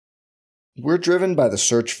We're driven by the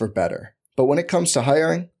search for better. But when it comes to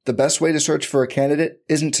hiring, the best way to search for a candidate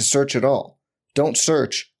isn't to search at all. Don't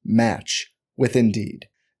search, match with Indeed.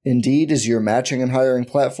 Indeed is your matching and hiring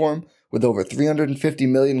platform with over 350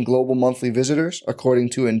 million global monthly visitors,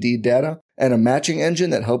 according to Indeed data, and a matching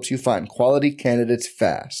engine that helps you find quality candidates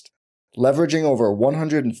fast. Leveraging over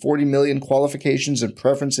 140 million qualifications and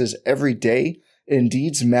preferences every day,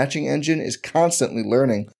 Indeed's matching engine is constantly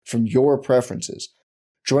learning from your preferences.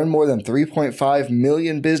 Join more than 3.5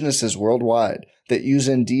 million businesses worldwide that use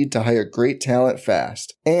Indeed to hire great talent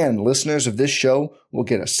fast. And listeners of this show will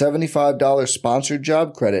get a $75 sponsored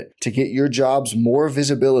job credit to get your jobs more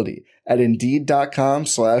visibility at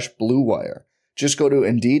Indeed.com/Blue Wire. Just go to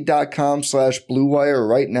Indeed.com/Blue Wire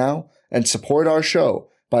right now and support our show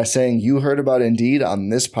by saying you heard about Indeed on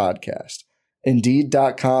this podcast.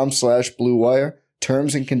 Indeed.com/Blue Wire.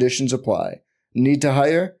 Terms and conditions apply. Need to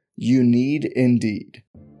hire? You need Indeed.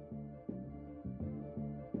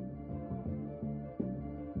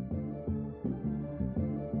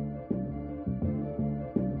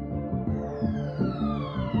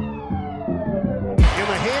 In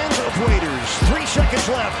the hands of Waiters, 3 seconds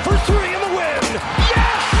left for 3 in the win.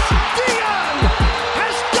 Yes! Dion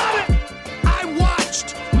has done it! I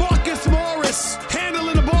watched Marcus Morris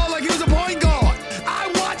handling the ball like he was a point guard.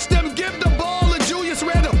 I watched them give the ball to Julius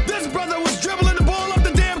Randle. This brother was dribbling the ball up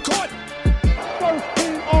the damn court. First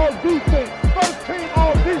team all defense. First team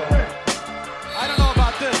all defense. I don't know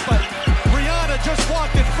about this, but Rihanna just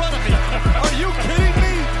walked in front of me. Are you kidding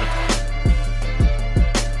me?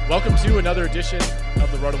 Welcome to another edition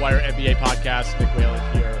of the RotoWire NBA podcast. Nick Whalen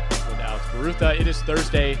here with Alex Barutha. It is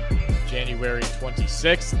Thursday, January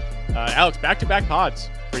 26th. Alex, back-to-back pods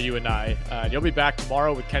for you and I. You'll be back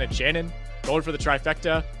tomorrow with Ken and Shannon going for the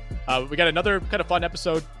trifecta. We got another kind of fun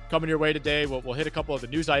episode coming your way today. We'll hit a couple of the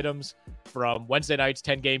news items from Wednesday night's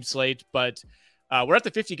 10-game slate, but we're at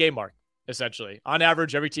the 50-game mark, essentially. On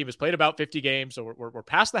average, every team has played about 50 games, so we're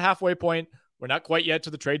past the halfway point. We're not quite yet to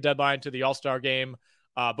the trade deadline, to the All-Star game.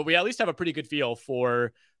 But we at least have a pretty good feel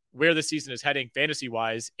for where the season is heading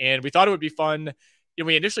fantasy-wise. And we thought it would be fun.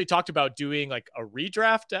 We initially talked about doing like a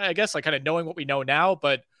redraft, I guess, like kind of knowing what we know now.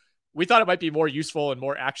 But we thought it might be more useful and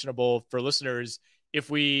more actionable for listeners if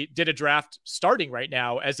we did a draft starting right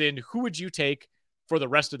now, as in who would you take for the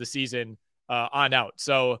rest of the season on out.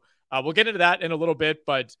 So we'll get into that in a little bit.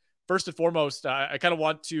 But first and foremost, I kind of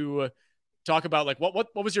want to talk about like what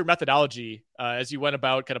was your methodology as you went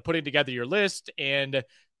about kind of putting together your list and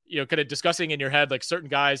kind of discussing in your head like certain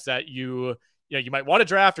guys that you might want to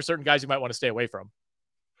draft or certain guys you might want to stay away from.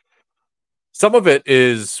 Some of it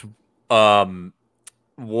is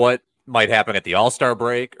what might happen at the All-Star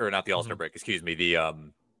break, or not the All-Star break, excuse me, the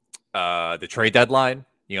trade deadline.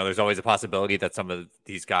 There's always a possibility that some of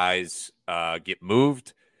these guys get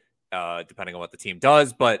moved depending on what the team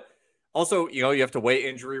does, but also, you have to weigh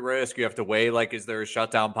injury risk. You have to weigh, like, is there a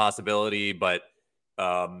shutdown possibility? But,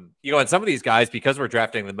 and some of these guys, because we're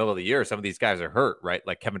drafting in the middle of the year, some of these guys are hurt, right?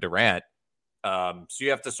 Like Kevin Durant. So you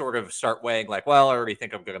have to sort of start weighing like, well, I already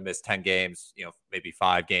think I'm going to miss 10 games, maybe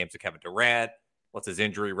 5 games of Kevin Durant. What's his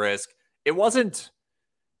injury risk? It wasn't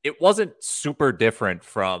super different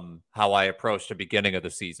from how I approached the beginning of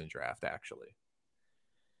the season draft, actually.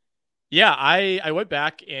 Yeah, I went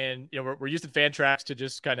back and we're using Fantrax to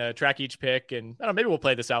just kind of track each pick, and I don't know, maybe we'll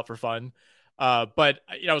play this out for fun. But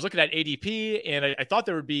I was looking at ADP and I thought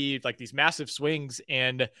there would be like these massive swings,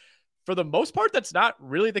 and for the most part, that's not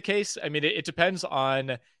really the case. I mean, it depends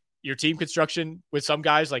on your team construction. With some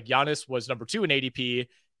guys, like Giannis was number 2 in ADP.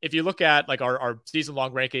 If you look at like our season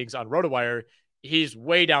long rankings on RotoWire, he's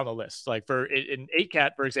way down the list. Like in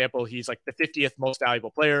 8-cat, for example, he's like the 50th most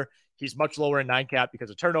valuable player. He's much lower in 9-cat because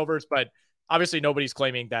of turnovers, but obviously nobody's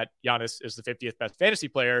claiming that Giannis is the 50th best fantasy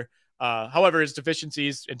player. However, his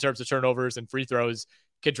deficiencies in terms of turnovers and free throws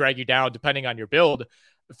can drag you down depending on your build.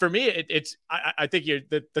 For me, I think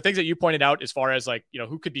the things that you pointed out as far as like,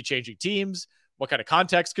 who could be changing teams, what kind of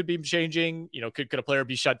context could be changing, could a player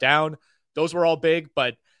be shut down? Those were all big,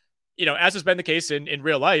 but as has been the case in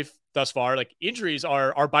real life thus far, like injuries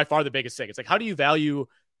are by far the biggest thing. It's like, how do you value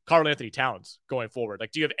Karl Anthony Towns going forward?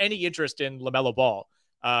 Like, do you have any interest in LaMelo Ball?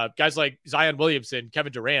 Guys like Zion Williamson,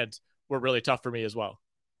 Kevin Durant were really tough for me as well.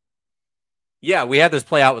 Yeah, we had this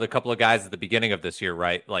play out with a couple of guys at the beginning of this year,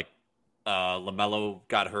 right? Like LaMelo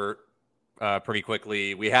got hurt pretty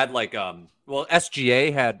quickly. We had like,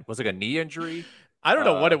 SGA was like a knee injury. I don't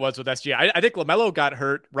know what it was with SGA. I think LaMelo got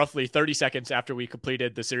hurt roughly 30 seconds after we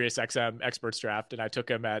completed the SiriusXM experts draft, and I took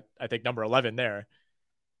him at, I think, number 11 there.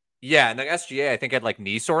 Yeah, and the SGA, I think, had like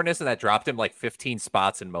knee soreness, and that dropped him like 15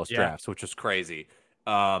 spots in most drafts, which was crazy.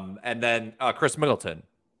 And then Chris Middleton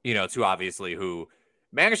to obviously who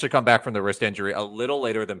managed to come back from the wrist injury a little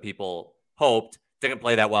later than people hoped, didn't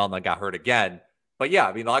play that well, and then got hurt again. But yeah,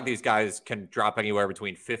 I mean, a lot of these guys can drop anywhere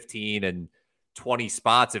between 15 and 20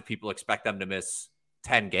 spots if people expect them to miss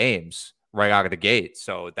 10 games right out of the gate.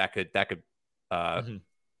 So that could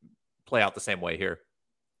play out the same way here.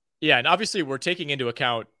 Yeah, and obviously we're taking into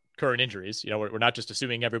account current injuries. We're not just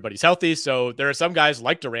assuming everybody's healthy. So there are some guys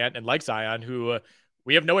like Durant and like Zion who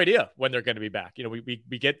we have no idea when they're going to be back.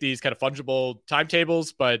 We get these kind of fungible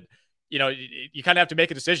timetables, but you kind of have to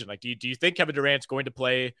make a decision. Like, do you think Kevin Durant's going to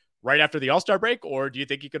play right after the All-Star break, or do you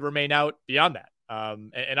think he could remain out beyond that?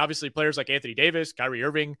 And obviously players like Anthony Davis, Kyrie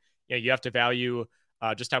Irving, you have to value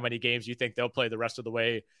just how many games you think they'll play the rest of the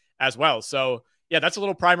way as well. So yeah, that's a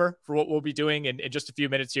little primer for what we'll be doing in just a few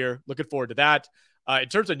minutes here. Looking forward to that. In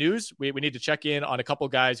terms of news, we need to check in on a couple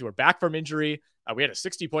guys who are back from injury. We had a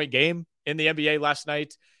 60-point game in the NBA last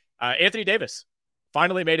night. Anthony Davis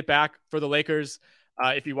finally made it back for the Lakers.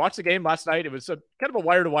 If you watched the game last night, it was kind of a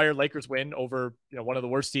wire-to-wire Lakers win over one of the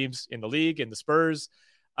worst teams in the league, in the Spurs.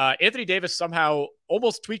 Anthony Davis somehow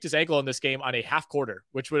almost tweaked his ankle in this game on a half quarter,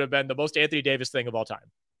 which would have been the most Anthony Davis thing of all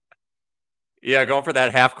time. Yeah, going for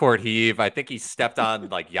that half court heave. I think he stepped on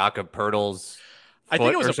like Jakob Poeltl's foot. I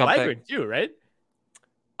think it was a flagrant too, right?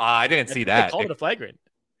 I didn't see that. They called it a flagrant.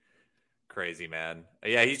 Crazy, man.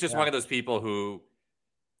 Yeah, he's just one of those people who,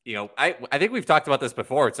 I think we've talked about this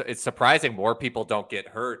before. It's surprising more people don't get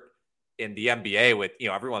hurt in the NBA with,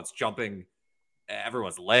 everyone's jumping,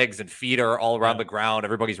 everyone's legs and feet are all around the ground.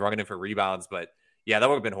 Everybody's running in for rebounds. But yeah, that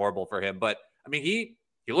would have been horrible for him. But I mean, he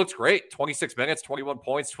looked great. 26 minutes, 21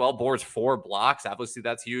 points, 12 boards, 4 blocks. Obviously,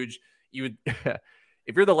 that's huge. You would,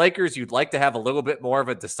 if you're the Lakers, you'd like to have a little bit more of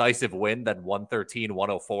a decisive win than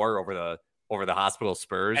 113-104 over the hospital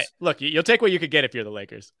Spurs. Hey, look, you'll take what you could get if you're the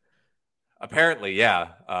Lakers. Apparently, yeah.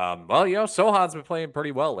 Well, Sohan's been playing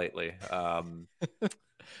pretty well lately.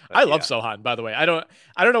 I love Sohan, by the way. I don't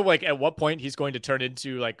know like at what point he's going to turn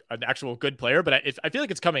into like an actual good player, but I feel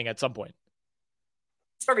like it's coming at some point.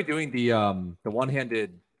 Started doing the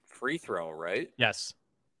one-handed free throw, right? Yes.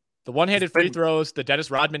 The one-handed free throws, the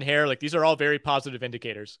Dennis Rodman hair, like these are all very positive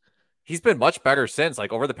indicators. He's been much better since,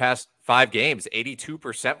 like over the past 5 games,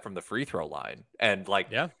 82% from the free throw line. And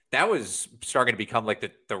like, that was starting to become like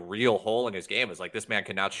the real hole in his game, is like, this man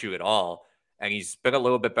cannot shoot at all. And he's been a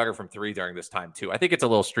little bit better from 3 during this time too. I think it's a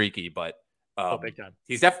little streaky, but big time.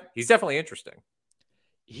 He's definitely interesting.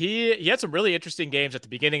 He had some really interesting games at the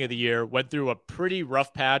beginning of the year, went through a pretty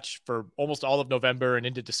rough patch for almost all of November and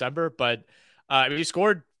into December, but he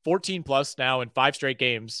scored 14 plus now in 5 straight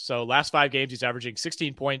games. So last 5 games, he's averaging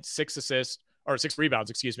 16 points, 6 assists, or 6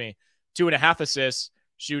 rebounds, 2.5 assists,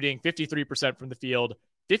 shooting 53% from the field,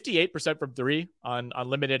 58% from 3 on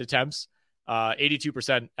limited attempts,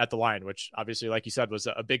 82% at the line, which obviously, like you said, was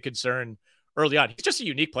a big concern early on. He's just a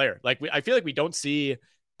unique player. Like I feel like we don't see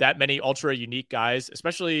that many ultra unique guys,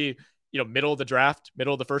 especially, middle of the draft,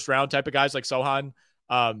 middle of the first round type of guys like Sohan.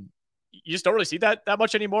 You just don't really see that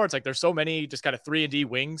much anymore. It's like there's so many just kind of 3-and-D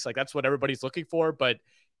wings. Like that's what everybody's looking for. But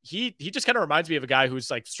he just kind of reminds me of a guy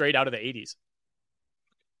who's like straight out of the 80s.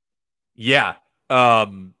 Yeah.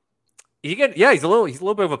 He's a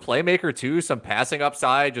little bit of a playmaker too. Some passing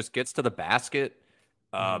upside, just gets to the basket.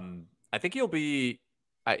 I think he'll be,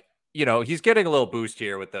 he's getting a little boost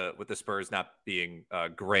here with the Spurs not being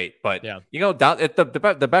great. But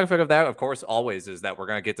the benefit of that, of course, always is that we're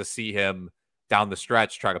going to get to see him down the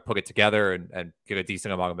stretch, try to put it together and get a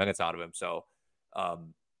decent amount of minutes out of him. So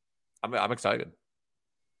I'm excited.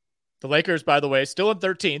 The Lakers, by the way, still in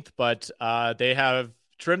 13th, but they have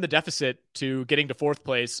trimmed the deficit to getting to 4th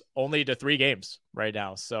place only to 3 games right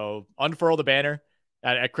now. So unfurl the banner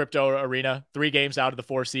at Crypto Arena, 3 games out of the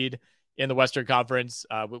 4 seed in the Western Conference.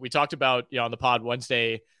 We talked about on the pod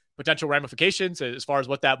Wednesday potential ramifications as far as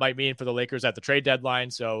what that might mean for the Lakers at the trade deadline.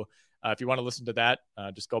 So if you want to listen to that,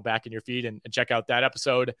 just go back in your feed and check out that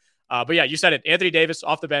episode. But yeah, you said it. Anthony Davis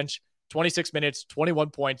off the bench, 26 minutes, 21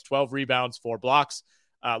 points, 12 rebounds, 4 blocks.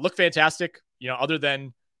 Look fantastic, other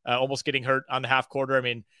than almost getting hurt on the half quarter. I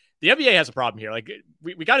mean, the NBA has a problem here. Like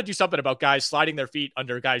we got to do something about guys sliding their feet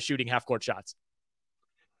under guys shooting half court shots.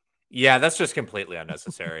 Yeah, that's just completely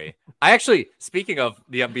unnecessary. Speaking of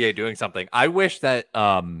the NBA doing something, I wish that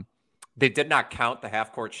they did not count the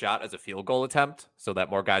half-court shot as a field goal attempt so that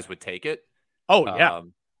more guys would take it. Oh, yeah.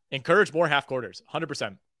 Encourage more half-quarters,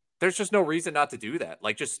 100%. There's just no reason not to do that.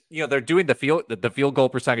 Like, just, they're doing the field goal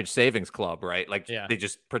percentage savings club, right? Like, They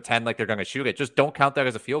just pretend like they're going to shoot it. Just don't count that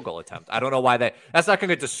as a field goal attempt. I don't know why that's not going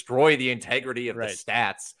to destroy the integrity of the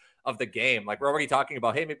stats of the game. Like, we're already talking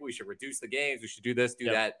about, hey, maybe we should reduce the games. We should do this, do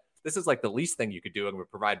that. This is like the least thing you could do and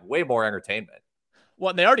would provide way more entertainment. Well,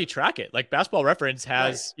 and they already track it. Like Basketball Reference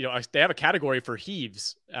has, they have a category for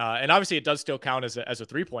heaves. And obviously it does still count as a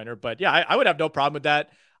 3-pointer, but yeah, I would have no problem with that.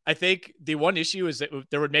 I think the one issue is that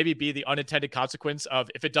there would maybe be the unintended consequence of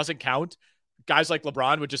if it doesn't count, guys like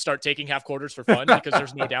LeBron would just start taking half quarters for fun because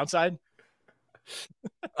there's no downside.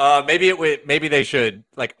 Maybe they should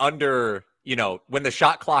like under, when the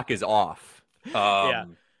shot clock is off,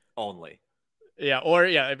 only. Yeah. Or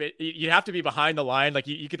you have to be behind the line. Like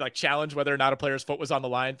you could like challenge whether or not a player's foot was on the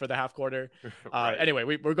line for the half quarter. Right. Anyway,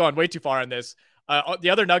 we're going way too far on this. The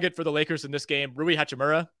other nugget for the Lakers in this game, Rui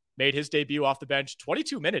Hachimura made his debut off the bench,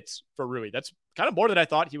 22 minutes for Rui. That's kind of more than I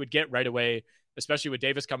thought he would get right away, especially with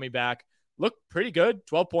Davis coming back. Looked pretty good.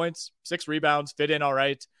 12 points, 6 rebounds, fit in all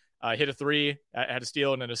right. Hit a 3, had a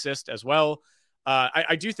steal and an assist as well.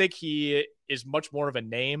 I do think he is much more of a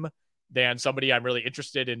name than somebody I'm really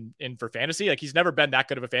interested in for fantasy. Like he's never been that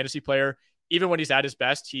good of a fantasy player. Even when he's at his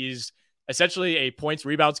best, he's essentially a points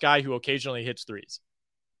rebounds guy who occasionally hits threes.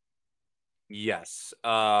 Yes.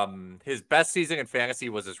 His best season in fantasy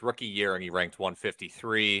was his rookie year, and he ranked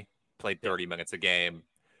 153, played 30 minutes a game.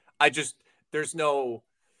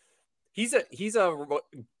 He's a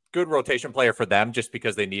good rotation player for them just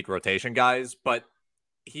because they need rotation guys. But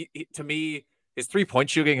he to me, his 3-point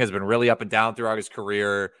shooting has been really up and down throughout his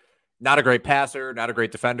career. Not a great passer, not a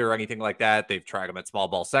great defender or anything like that. They've tried him at small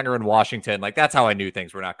ball center in Washington. Like that's how I knew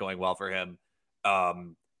things were not going well for him.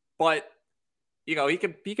 But he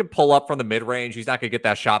can pull up from the mid range. He's not going to get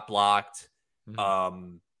that shot blocked.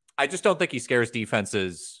 Mm-hmm. I just don't think he scares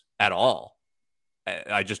defenses at all.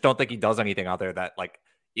 I just don't think he does anything out there that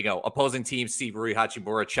opposing teams see Rui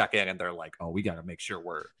Hachimura check in and they're like, oh, we got to make sure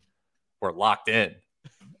we're locked in.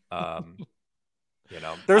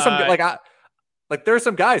 There's some there's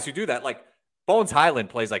some guys who do that. Like Bones Highland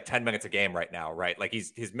plays like 10 minutes a game right now, right? Like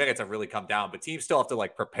his minutes have really come down, but teams still have to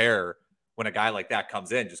like prepare when a guy like that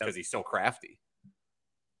comes in just because he's so crafty.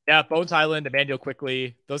 Yeah, Bones Highland, Emmanuel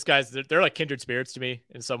Quickley, those guys, they're like kindred spirits to me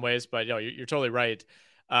in some ways, but you're totally right.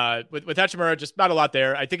 With Hachimura, just not a lot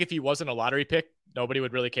there. I think if he wasn't a lottery pick, nobody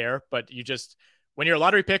would really care, but when you're a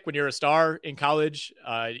lottery pick, when you're a star in college,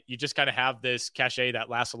 you just kind of have this cachet that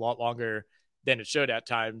lasts a lot longer than it should at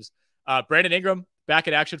times. Brandon Ingram back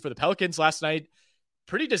in action for the Pelicans last night.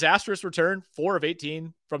 Pretty disastrous return, 4 of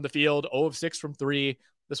 18 from the field, 0 of 6 from 3.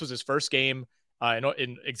 This was his first game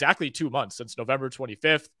in exactly 2 months since November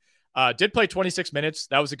 25th. Did play 26 minutes.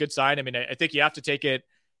 That was a good sign. I mean, I think you have to take it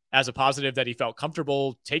as a positive that he felt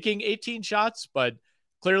comfortable taking 18 shots, but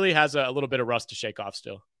clearly has a little bit of rust to shake off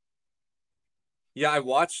still. Yeah, I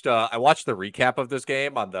watched the recap of this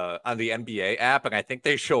game on the NBA app, and I think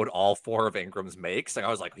they showed all 4 of Ingram's makes. And I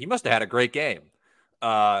was like, he must have had a great game.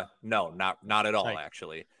 No, not at all,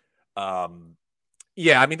 actually.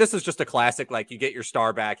 Yeah, I mean, this is just a classic. Like, you get your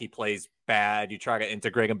star back, he plays bad, you try to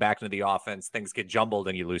integrate him back into the offense, things get jumbled,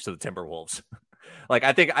 and you lose to the Timberwolves. Like,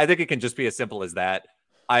 I think it can just be as simple as that.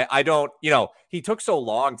 I don't, he took so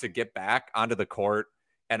long to get back onto the court,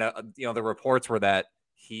 and the reports were that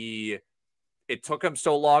it took him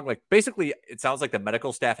so long. Like, basically, it sounds like the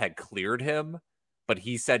medical staff had cleared him, but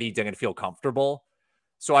he said he didn't feel comfortable.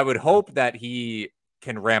 So I would hope that he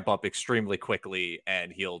can ramp up extremely quickly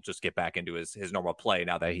and he'll just get back into his normal play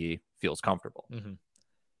now that he feels comfortable. Mm-hmm.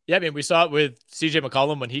 Yeah, I mean, we saw it with CJ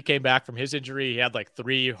McCollum when he came back from his injury. He had like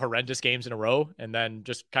 3 horrendous games in a row and then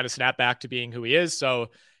just kind of snapped back to being who he is. So,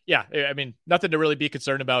 yeah, I mean, nothing to really be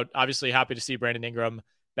concerned about. Obviously, happy to see Brandon Ingram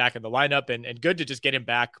back in the lineup and good to just get him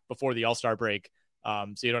back before the All-Star break.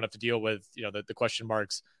 So you don't have to deal with, the question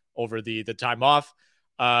marks over the time off.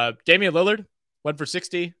 Damian Lillard went for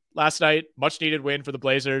 60 last night. Much needed win for the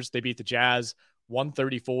Blazers. They beat the Jazz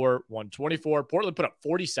 134-124. Portland put up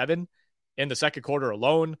 47 in the second quarter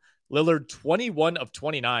alone. Lillard 21 of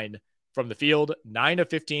 29 from the field, 9 of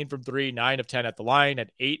 15 from 3, 9 of 10 at the line,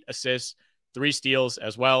 had 8 assists, 3 steals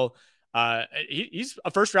as well. He's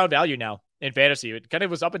a first round value now in fantasy. It kind of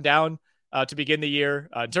was up and down to begin the year.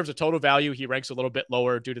 In terms of total value, he ranks a little bit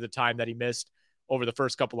lower due to the time that he missed over the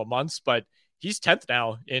first couple of months, but he's 10th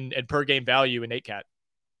now in per game value in 8Cat.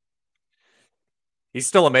 He's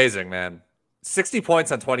still amazing, man. 60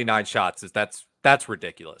 points on 29 shots that's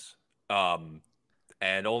ridiculous.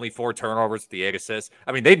 And only 4 turnovers, the 8 assists.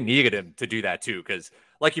 I mean, they needed him to do that too, because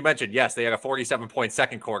like you mentioned, yes, they had a 47-point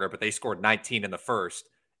second quarter, but they scored 19 in the first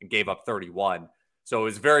and gave up 31. So it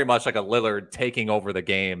was very much like a Lillard taking over the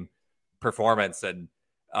game performance. And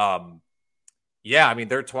yeah, I mean,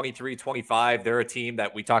 they're 23-25. They're a team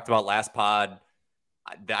that we talked about last pod.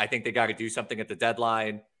 I think they got to do something at the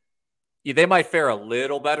deadline. they might fare a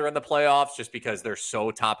little better in the playoffs just because they're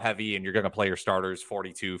so top heavy and you're going to play your starters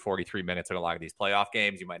 42, 43 minutes in a lot of these playoff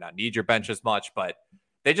games. You might not need your bench as much, but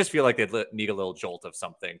they just feel like they need a little jolt of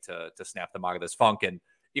something to snap them out of this funk. And,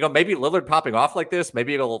 maybe Lillard popping off like this,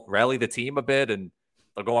 maybe it'll rally the team a bit and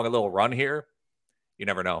they'll go on a little run here. You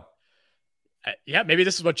never know. Yeah, maybe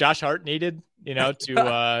this is what Josh Hart needed, to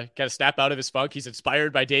kind of snap out of his funk. He's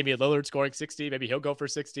inspired by Damian Lillard scoring 60. Maybe he'll go for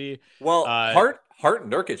 60. Well, Hart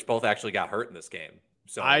and Nurkic both actually got hurt in this game.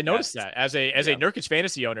 So I noticed that as a Nurkic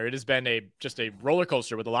fantasy owner, it has been just a roller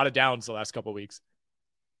coaster with a lot of downs the last couple of weeks.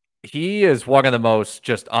 He is one of the most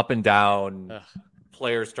just up and down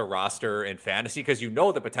players to roster in fantasy because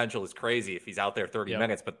the potential is crazy if he's out there 30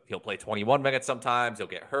 minutes, but he'll play 21 minutes sometimes. He'll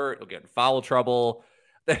get hurt. He'll get in foul trouble.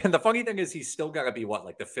 And the funny thing is he's still got to be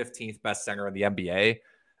the 15th best center in the NBA.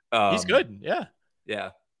 He's good. Yeah.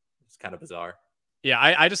 Yeah. It's kind of bizarre. Yeah.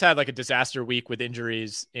 I just had a disaster week with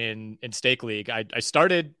injuries in Stake League. I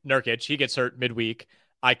started Nurkic. He gets hurt midweek.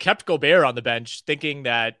 I kept Gobert on the bench thinking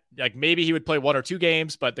that maybe he would play 1 or 2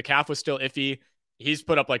 games, but the calf was still iffy. He's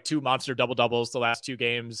put up 2 monster double-doubles the last 2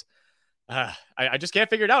 games. I just can't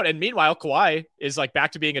figure it out. And meanwhile, Kawhi is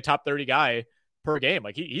back to being a top 30 guy per game.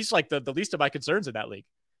 He's the least of my concerns in that league.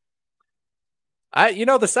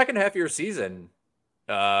 The second half of your season,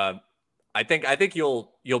 I think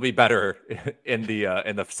you'll be better in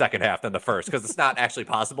the second half than the first because it's not actually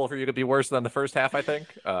possible for you to be worse than the first half. I think.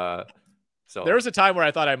 So there was a time where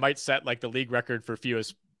I thought I might set the league record for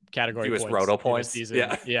fewest roto points season.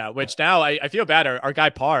 Yeah. Which now I feel bad. Our guy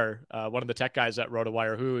Parr, one of the tech guys at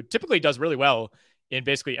RotoWire, who typically does really well in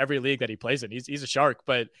basically every league that he plays in. He's a shark,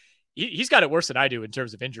 but he's got it worse than I do in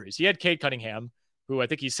terms of injuries. He had Cade Cunningham, who I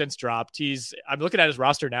think he's since dropped. I'm looking at his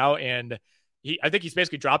roster now, and I think he's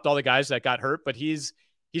basically dropped all the guys that got hurt, but he's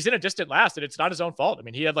in a distant last, and it's not his own fault. I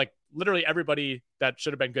mean, he had literally everybody that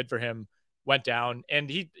should have been good for him went down, and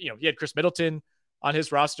he had Chris Middleton on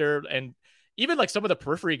his roster, and even some of the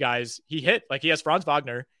periphery guys he hit. He has Franz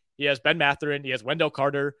Wagner, he has Ben Mathurin, he has Wendell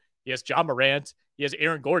Carter, he has John Morant, he has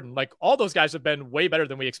Aaron Gordon. All those guys have been way better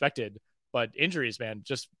than we expected, but injuries, man,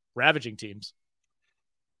 just ravaging teams.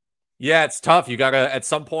 Yeah, it's tough. You gotta, at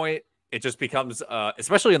some point, it just becomes,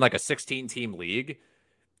 especially in a 16-team league,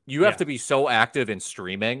 you have to be so active in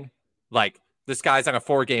streaming. This guy's on a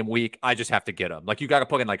 4-game week. I just have to get him. You got to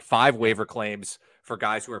put in 5 waiver claims for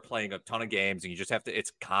guys who are playing a ton of games, and you just have to.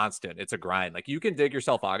 It's constant. It's a grind. You can dig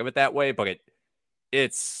yourself out of it that way, but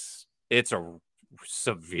it's a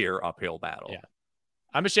severe uphill battle. Yeah.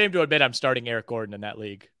 I'm ashamed to admit I'm starting Eric Gordon in that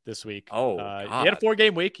league this week. Oh, he had a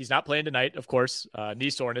 4-game week. He's not playing tonight, of course. Knee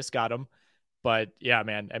soreness got him. But yeah,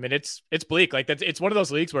 man, I mean, it's bleak. It's one of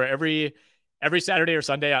those leagues where every Saturday or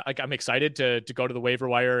Sunday, I'm excited to go to the waiver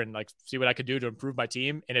wire and see what I can do to improve my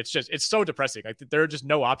team. And it's so depressing. There are just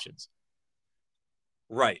no options.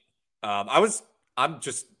 Right. I'm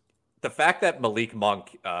just the fact that Malik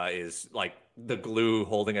Monk is the glue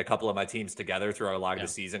holding a couple of my teams together throughout a lot of the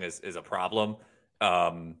season is a problem.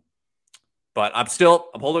 But I'm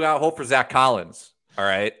holding out hope for Zach Collins. All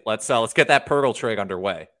right, let's get that Pirtle trade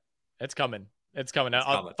underway. It's coming.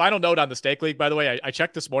 Final note on the Stake League, by the way, I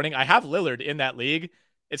checked this morning. I have Lillard in that league.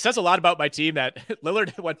 It says a lot about my team that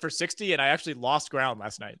Lillard went for 60 and I actually lost ground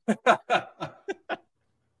last night.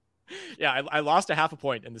 Yeah, I lost a half a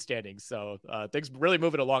point in the standings. So things really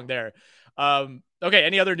moving along there. Okay,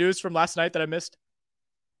 any other news from last night that I missed?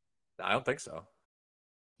 I don't think so.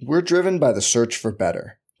 We're driven by the search for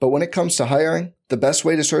better. But when it comes to hiring, the best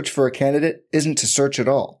way to search for a candidate isn't to search at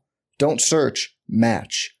all. Don't search,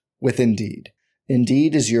 match with Indeed.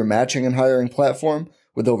 Indeed is your matching and hiring platform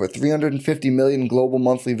with over 350 million global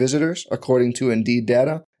monthly visitors, according to Indeed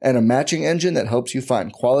data, and a matching engine that helps you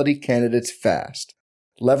find quality candidates fast.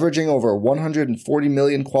 Leveraging over 140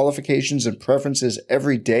 million qualifications and preferences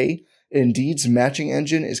every day, Indeed's matching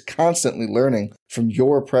engine is constantly learning from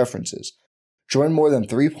your preferences. Join more than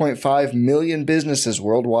 3.5 million businesses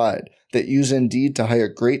worldwide that use Indeed to hire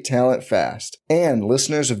great talent fast. And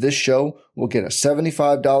listeners of this show will get a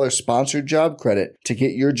 $75 sponsored job credit to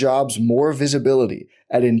get your jobs more visibility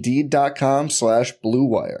at Indeed.com/Blue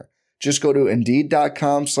Wire. Just go to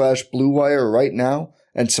Indeed.com/Blue Wire right now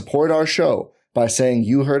and support our show by saying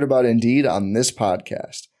you heard about Indeed on this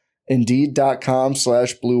podcast.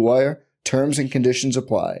 Indeed.com/Blue Wire. Terms and conditions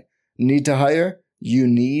apply. Need to hire? You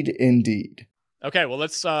need Indeed. Okay, well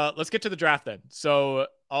let's get to the draft then. So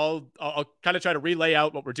I'll kind of try to relay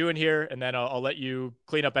out what we're doing here, and then I'll let you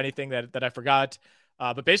clean up anything that I forgot.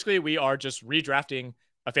 But basically, we are just redrafting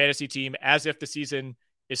a fantasy team as if the season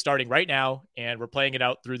is starting right now, and we're playing it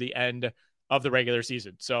out through the end of the regular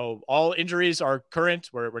season. So all injuries are current.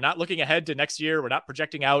 We're not looking ahead to next year. We're not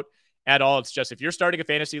projecting out at all. It's just if you're starting a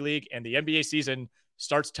fantasy league and the NBA season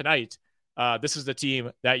starts tonight, this is the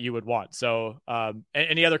team that you would want. So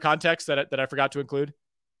any other context that I forgot to include?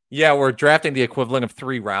 Yeah, we're drafting the equivalent of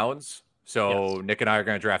 3 rounds. So Yes. Nick and I are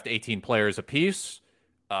going to draft 18 players apiece.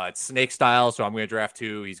 It's snake style, so I'm going to draft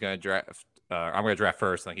 2. He's going to draft. I'm going to draft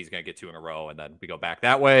first, and then he's going to get 2 in a row, and then we go back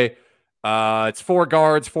that way. It's 4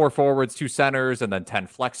 guards, 4 forwards, 2 centers, and then 10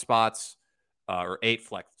 flex spots, or 8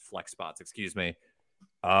 flex spots. Excuse me.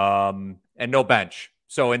 And no bench.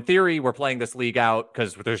 So in theory, we're playing this league out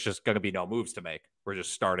because there's just going to be no moves to make. We're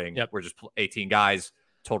just starting. Yep. We're just 18 guys,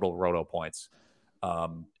 total roto points.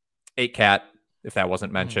 8 cat, if that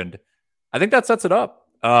wasn't mentioned. I think that sets it up.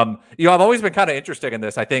 I've always been kind of interested in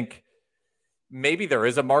this. I think maybe there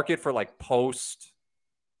is a market for like post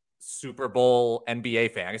Super Bowl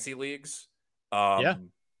NBA fantasy leagues.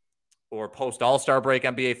 Or post All-Star break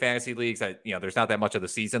NBA fantasy leagues. There's not that much of the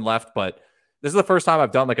season left, but this is the first time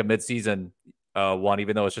I've done like a mid-season one,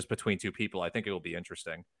 even though it's just between 2 people. I think it will be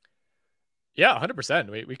interesting. Yeah,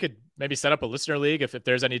 100%. We could maybe set up a listener league if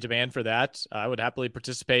there's any demand for that. I would happily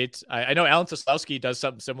participate. I know Alan Soslowski does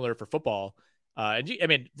something similar for football.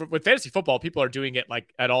 With fantasy football, people are doing it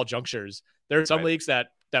like at all junctures. There are some leagues that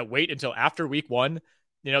wait until after week 1,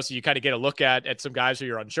 so you kind of get a look at some guys who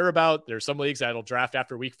you're unsure about. There's some leagues that'll draft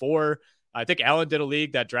after week 4. I think Alan did a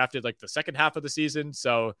league that drafted like the second half of the season.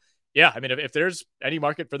 So yeah, if there's any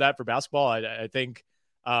market for that for basketball, I think,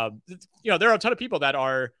 there are a ton of people that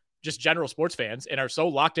are just general sports fans and are so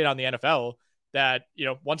locked in on the NFL that,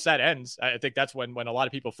 once that ends, I think that's when a lot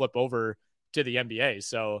of people flip over to the NBA.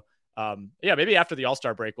 So maybe after the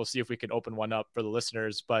All-Star break, we'll see if we can open one up for the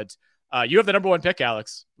listeners, but you have the number 1 pick,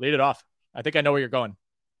 Alex. Lead it off. I think I know where you're going.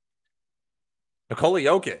 Nikola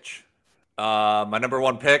Jokic, my number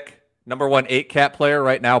 1 pick, number 1 8 cat player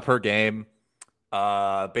right now per game.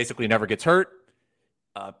 Basically never gets hurt,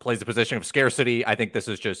 plays the position of scarcity. I think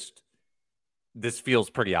this feels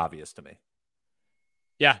pretty obvious to me.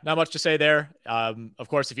 Yeah, not much to say there. Of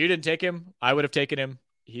course, if you didn't take him, I would have taken him.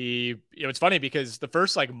 It's funny because the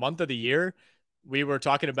first month of the year, we were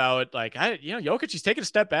talking about Jokic, he's taking a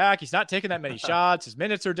step back. He's not taking that many shots. His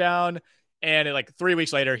minutes are down. And 3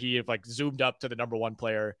 weeks later, he zoomed up to the number 1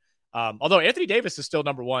 player. Although Anthony Davis is still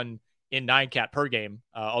number 1 in 9 cat per game.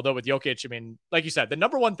 Although with Jokic, like you said, the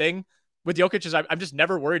number 1 thing with Jokic is I'm just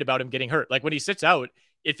never worried about him getting hurt. Like when he sits out,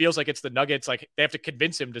 it feels like it's the Nuggets. Like they have to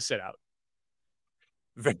convince him to sit out.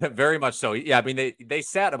 Very much so. Yeah. They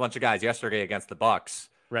sat a bunch of guys yesterday against the Bucks.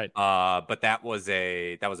 Right. But that was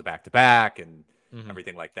a back-to-back and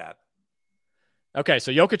everything like that. Okay.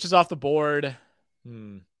 So Jokic is off the board.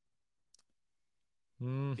 He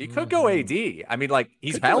could go AD.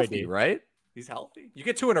 He's healthy, right? He's healthy. You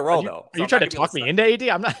get 2 in a row, though. Are you trying to talk me into AD?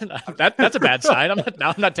 I'm not. That's a bad sign. I'm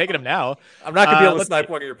not taking him now. I'm not going to be able to snipe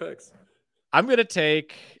one of your picks. I'm going to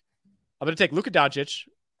take Luka Doncic,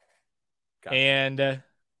 and I'm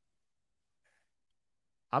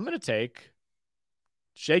going to take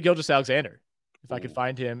Shai Gilgeous-Alexander if I could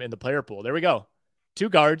find him in the player pool. There we go. 2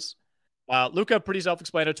 guards. Luka, pretty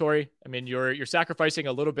self-explanatory. You're sacrificing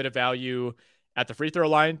a little bit of value at the free throw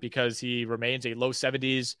line because he remains a low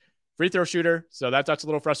 70s free throw shooter. So that's a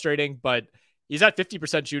little frustrating, but he's at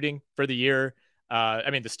 50% shooting for the year.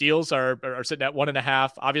 The steals are sitting at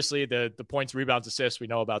 1.5. Obviously the points, rebounds, assists, we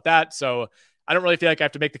know about that. So I don't really feel like I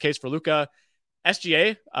have to make the case for Luka.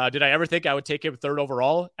 SGA, did I ever think I would take him 3rd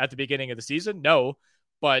overall at the beginning of the season? No,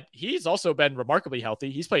 but he's also been remarkably healthy.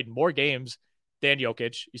 He's played more games than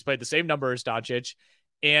Jokic. He's played the same number as Doncic.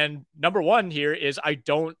 And number 1 here is I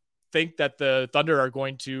don't think that the Thunder are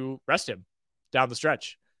going to rest him down the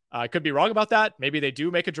stretch. I could be wrong about that. Maybe they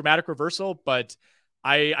do make a dramatic reversal, but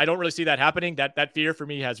I don't really see that happening. That fear for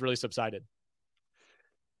me has really subsided.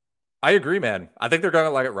 I agree, man. I think they're going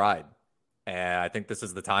to let it ride. And I think this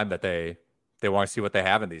is the time that they want to see what they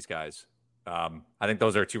have in these guys. I think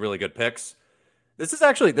those are 2 really good picks. This is a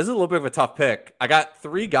little bit of a tough pick. I got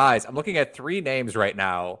 3 guys. I'm looking at 3 names right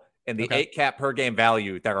now in the 8 cap per game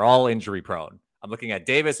value that are all injury prone. I'm looking at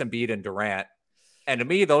Davis, Embiid, and Durant. And to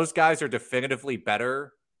me, those guys are definitively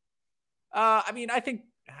better. I think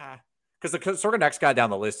because the sort of next guy down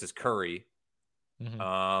the list is Curry.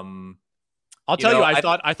 I'll tell you,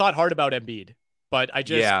 I thought hard about Embiid, but I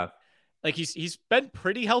just he's been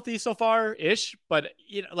pretty healthy so far ish, but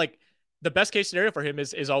the best case scenario for him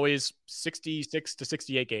is always 66 to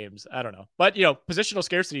 68 games. I don't know, but positional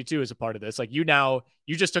scarcity too is a part of this. You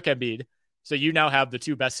just took Embiid, so you now have the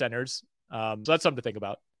 2 best centers. So that's something to think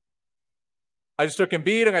about. I just took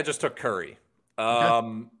Embiid and I just took Curry.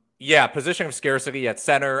 Position of scarcity at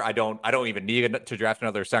center. I don't even need to draft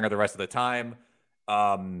another center the rest of the time.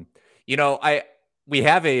 we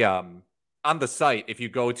have a on the site, if you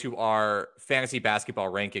go to our fantasy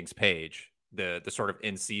basketball rankings page, the sort of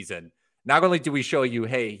in season, not only do we show you,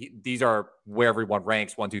 hey, these are where everyone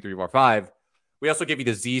ranks 1, 2, 3, 4, 5, we also give you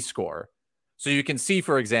the Z score. So you can see,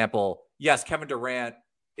 for example, yes, Kevin Durant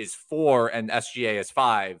is 4 and SGA is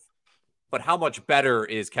 5, but how much better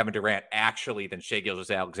is Kevin Durant actually than Shai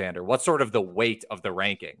Gilgeous-Alexander? What's sort of the weight of the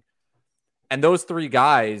ranking? And those three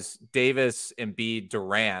guys, Davis, Embiid,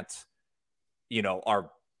 Durant,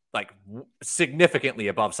 are like significantly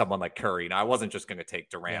above someone like Curry. Now, I wasn't just going to take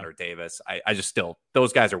Durant or Davis. I just still,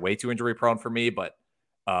 those guys are way too injury prone for me. But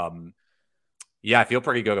I feel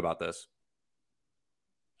pretty good about this.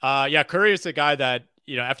 Curry is the guy that,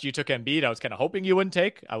 after you took Embiid, I was kind of hoping you wouldn't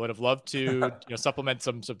take. I would have loved to supplement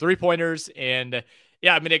some 3-pointers. And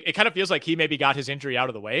it kind of feels like he maybe got his injury out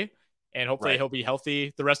of the way, and hopefully he'll be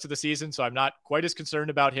healthy the rest of the season. So I'm not quite as concerned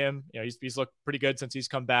about him. He's looked pretty good since he's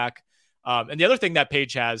come back. And the other thing that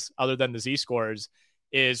page has, other than the Z scores,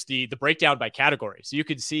 is the breakdown by category. So you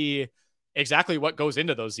can see exactly what goes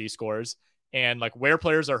into those Z scores and like where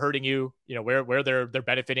players are hurting you, where they're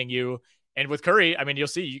benefiting you. And with Curry, you'll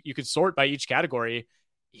see you can sort by each category.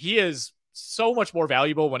 He is so much more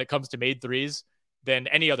valuable when it comes to made threes than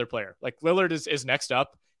any other player. Like Lillard is next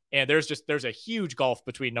up, and there's a huge gulf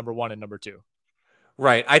between number 1 and number 2.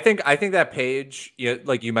 Right. I think that page,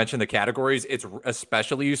 like you mentioned the categories, it's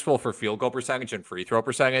especially useful for field goal percentage and free throw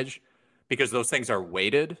percentage because those things are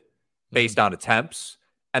weighted based on attempts.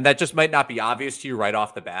 And that just might not be obvious to you right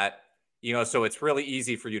off the bat. So it's really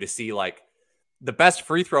easy for you to see like the best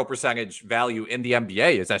free throw percentage value in the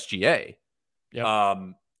NBA is SGA.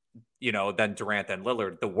 Yep. Then Durant, then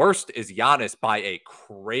Lillard. The worst is Giannis by a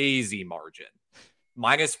crazy margin.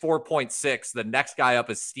 Minus 4.6. The next guy up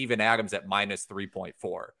is Steven Adams at minus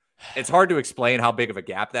 3.4. It's hard to explain how big of a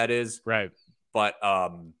gap that is. Right. But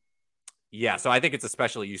so I think it's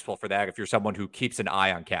especially useful for that if you're someone who keeps an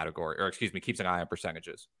eye on keeps an eye on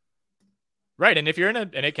percentages. Right. And if you're in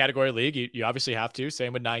a category league, you obviously have to.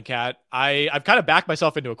 Same with 9Cat. I've kind of backed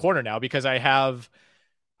myself into a corner now because I have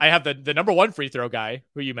the number 1 free throw guy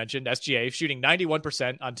who you mentioned, SGA, shooting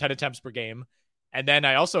 91% on 10 attempts per game. And then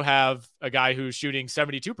I also have a guy who's shooting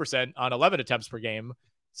 72% on 11 attempts per game.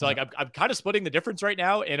 So like I'm kind of splitting the difference right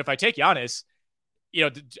now. And if I take Giannis,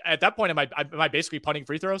 at that point, am I basically punting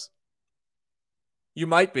free throws? You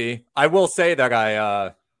might be. I will say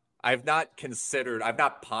that I've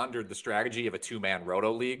not pondered the strategy of a 2-man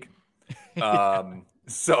roto league.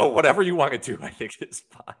 So whatever you want to do, I think is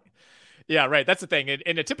fine. Yeah, right. That's the thing.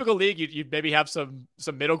 In a typical league, you'd maybe have some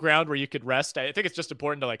middle ground where you could rest. I think it's just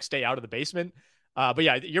important to like stay out of the basement. But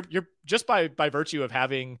yeah, you're just by virtue of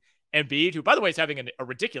having Embiid, who by the way is having a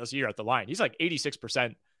ridiculous year at the line. He's like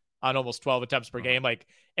 86% on almost 12 attempts per game. Like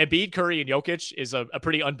Embiid, Curry, and Jokic is a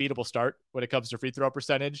pretty unbeatable start when it comes to free throw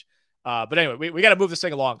percentage. But anyway, we got to move this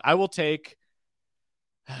thing along. I'll take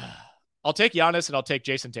Giannis and I'll take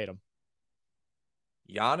Jason Tatum.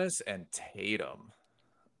 Giannis and Tatum.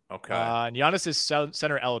 Okay. And Giannis is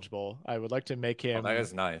center eligible. I would like to make him. That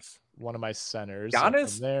is nice. One of my centers.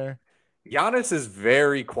 Giannis is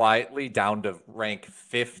very quietly down to rank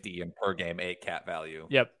 50 in per game 8-cat value.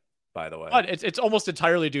 Yep. By the way, but it's almost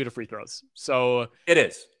entirely due to free throws. So it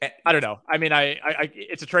is. I don't know.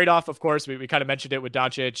 It's a trade off. Of course, we kind of mentioned it with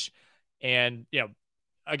Doncic, and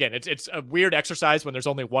again, it's a weird exercise when there's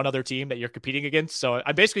only one other team that you're competing against. So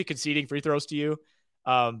I'm basically conceding free throws to you.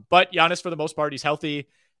 But Giannis, for the most part, he's healthy.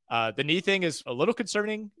 The knee thing is a little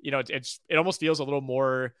concerning. It almost feels a little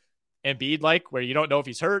more Embiid-like, where you don't know if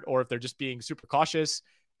he's hurt or if they're just being super cautious.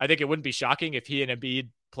 I think it wouldn't be shocking if he and Embiid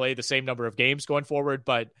play the same number of games going forward.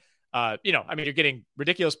 But, you're getting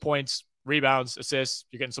ridiculous points, rebounds, assists.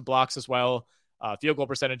 You're getting some blocks as well. Field goal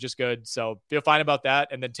percentage is good. So feel fine about that.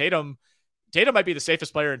 And then Tatum might be the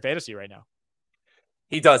safest player in fantasy right now.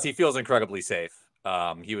 He does. He feels incredibly safe.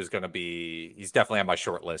 He's definitely on my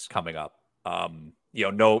short list coming up.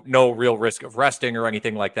 No real risk of resting or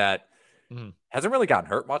anything like that. Mm-hmm. Hasn't really gotten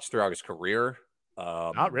hurt much throughout his career.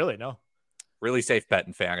 Not really, no. Really safe bet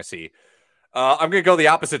in fantasy. I'm going to go the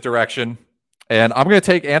opposite direction, and I'm going to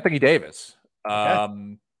take Anthony Davis.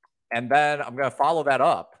 Okay. And then I'm going to follow that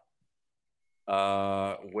up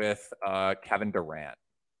with Kevin Durant.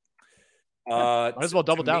 Might as well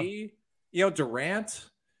double down. Durant's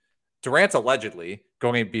allegedly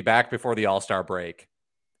going to be back before the All-Star break.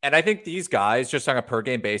 And I think these guys, just on a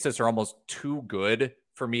per-game basis, are almost too good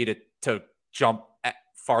for me to jump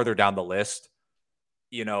farther down the list.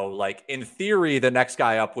 Like in theory, the next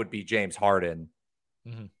guy up would be James Harden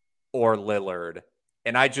or Lillard.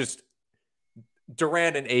 And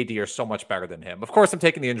Durant and AD are so much better than him. Of course, I'm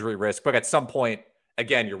taking the injury risk, but at some point,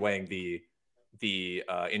 again, you're weighing the the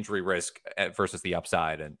injury risk versus the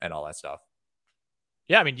upside and all that stuff.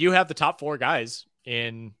 Yeah, I mean, you have the top 4 guys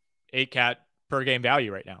in 8-cat per game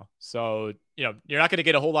value right now. So, you're not going to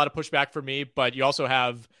get a whole lot of pushback from me, but you also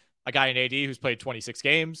have a guy in AD who's played 26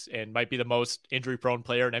 games and might be the most injury-prone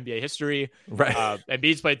player in NBA history. Right.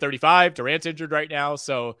 Embiid's played 35. Durant's injured right now.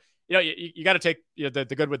 So, you got to take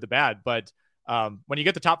the good with the bad. But when you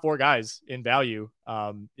get the top 4 guys in value,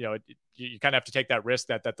 you kind of have to take that risk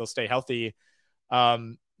that they'll stay healthy.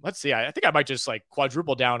 Let's see. I think I might just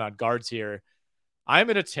quadruple down on guards here. I'm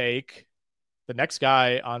going to take the next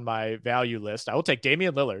guy on my value list. I will take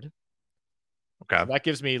Damian Lillard. Okay. So that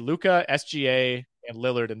gives me Luka, SGA, and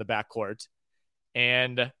Lillard in the backcourt.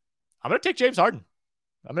 And I'm going to take James Harden.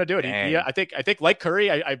 I'm going to do it. I think like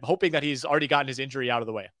Curry, I'm hoping that he's already gotten his injury out of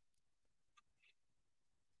the way.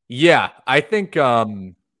 Yeah, I think, I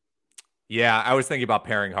was thinking about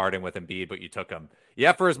pairing Harden with Embiid, but you took him.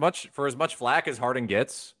 Yeah, for as much flack as Harden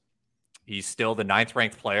gets, he's still the 9th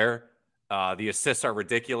ranked player. The assists are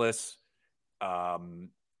ridiculous.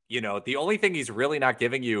 The only thing he's really not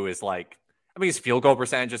giving you is his field goal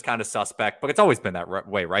percentage is kind of suspect, but it's always been that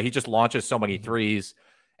way, right? He just launches so many threes,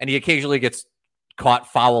 and he occasionally gets caught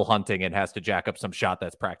foul hunting and has to jack up some shot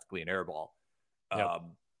that's practically an air ball. Yep.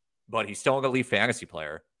 But he's still an elite fantasy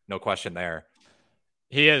player. No question there.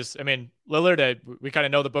 He is. I mean, Lillard, we kind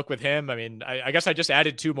of know the book with him. I mean, I guess I just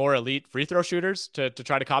added 2 more elite free throw shooters to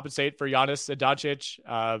try to compensate for Giannis and Doncic.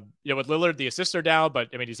 With Lillard, the assists are down, but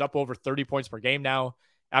I mean, he's up over 30 points per game now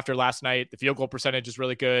after last night. The field goal percentage is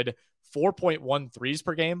really good. 4.1 threes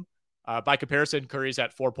per game. By comparison, Curry's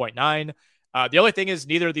at 4.9. The only thing is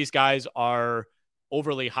neither of these guys are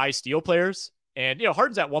overly high steal players. And,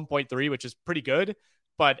 Harden's at 1.3, which is pretty good.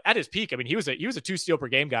 But at his peak, I mean, he was a 2 steal per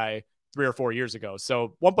game guy 3 or 4 years ago.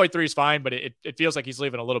 So 1.3 is fine, but it feels like he's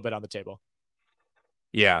leaving a little bit on the table.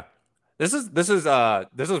 Yeah. This is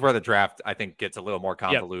where the draft, I think, gets a little more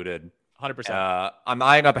convoluted. Yep. 100%. I'm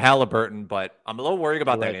eyeing up Halliburton, but I'm a little worried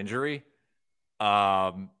about that injury.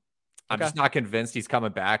 I'm just not convinced he's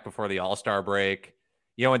coming back before the All-Star break.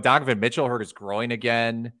 And Donovan Mitchell hurt his groin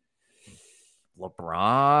again.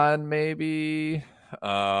 LeBron, maybe.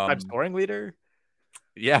 All-time scoring leader?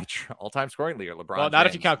 Yeah, all-time scoring leader. LeBron. Well, not James.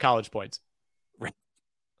 If you count college points.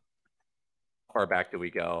 Far back do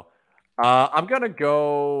we go? I'm gonna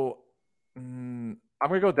go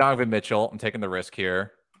Donovan Mitchell. I'm taking the risk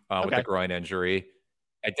here with the groin injury.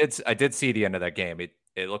 I did see the end of that game.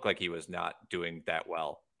 It looked like he was not doing that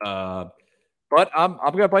well. But I'm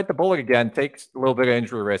gonna bite the bullet again. Take a little bit of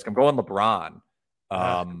injury risk. I'm going LeBron.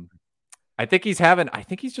 I think he's having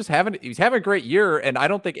a great year, and I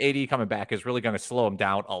don't think AD coming back is really going to slow him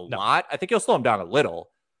down a lot. I think he'll slow him down a little,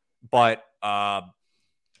 but I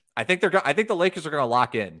think the Lakers are going to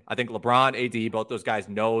lock in. I think LeBron, AD, both those guys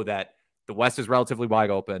know that the West is relatively wide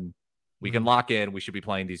open. We can lock in. We should be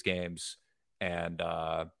playing these games, and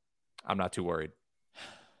I'm not too worried.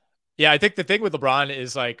 Yeah, I think the thing with LeBron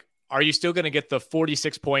is are you still going to get the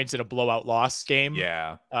 46 points in a blowout loss game?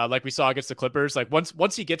 Yeah. Like we saw against the Clippers.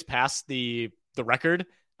 Once he gets past the record,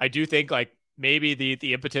 I do think maybe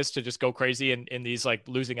the impetus to just go crazy in these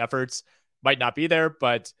losing efforts might not be there.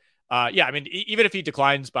 But yeah, I mean, even if he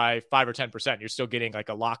declines by 5 or 10%, you're still getting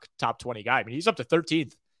a lock top 20 guy. I mean, he's up to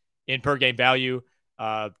 13th in per game value,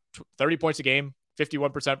 30 points a game,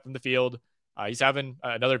 51% from the field. He's having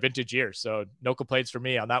another vintage year. So no complaints for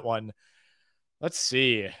me on that one. Let's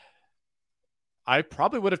see. I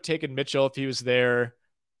probably would have taken Mitchell if he was there.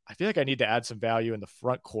 I feel like I need to add some value in the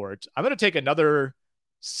front court. I'm going to take another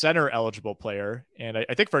center eligible player. And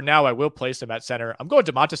I think for now I will place him at center. I'm going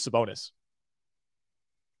Domantas Sabonis.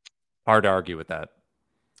 Hard to argue with that.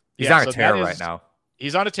 He's on a tear right now.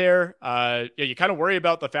 He's on a tear. You kind of worry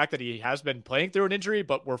about the fact that he has been playing through an injury,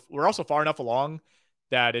 but we're also far enough along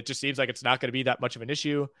that it just seems like it's not going to be that much of an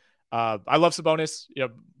issue. I love Sabonis,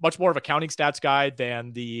 much more of a counting stats guy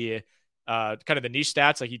than the kind of the niche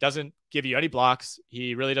stats. He doesn't give you any blocks.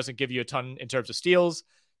 He really doesn't give you a ton in terms of steals.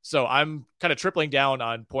 So I'm kind of tripling down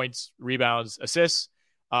on points, rebounds, assists.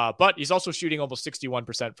 But he's also shooting almost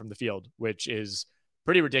 61% from the field, which is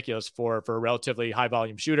pretty ridiculous for a relatively high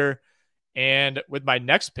volume shooter. And with my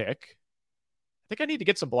next pick, I think I need to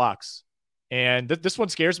get some blocks. And this one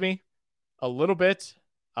scares me a little bit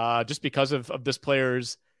just because of this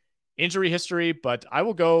player's injury history. But I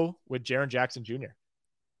will go with Jaren Jackson Jr.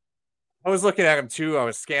 I was looking at him too. I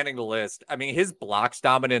was scanning the list. I mean, his blocks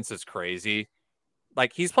dominance is crazy.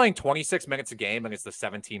 He's playing 26 minutes a game and is the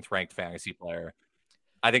 17th ranked fantasy player.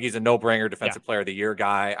 I think he's a no-brainer defensive player of the year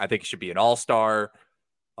guy. I think he should be an all-star.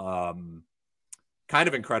 Kind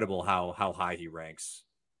of incredible how high he ranks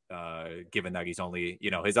given that he's only,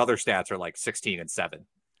 his other stats are like 16-7.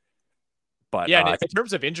 But yeah, in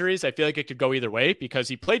terms of injuries, I feel like it could go either way because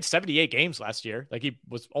he played 78 games last year. Like he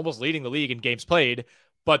was almost leading the league in games played,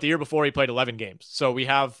 but the year before he played 11 games. So we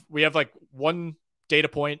have like one data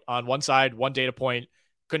point on one side, one data point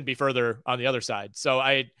couldn't be further on the other side. So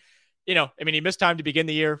he missed time to begin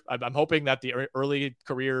the year. I'm hoping that the early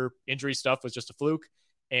career injury stuff was just a fluke.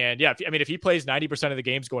 And yeah, if he plays 90% of the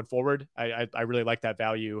games going forward, I really like that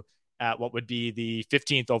value at what would be the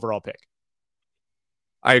 15th overall pick.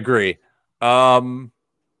 I agree. Okay,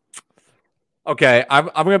 I'm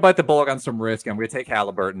going to bite the bullet on some risk. I'm going to take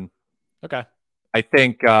Halliburton. Okay.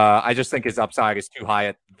 I just think his upside is too high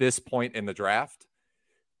at this point in the draft.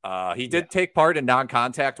 He did take part in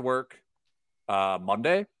non-contact work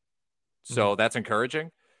Monday, so that's encouraging.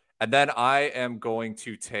 And then I am going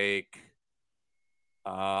to take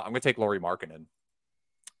Lauri Markkanen.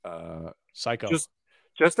 Psycho.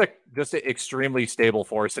 Just an extremely stable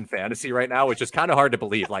force in fantasy right now, which is kind of hard to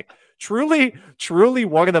believe. Like truly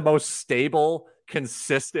one of the most stable,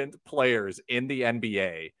 consistent players in the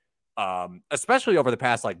NBA, especially over the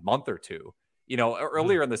past month or two.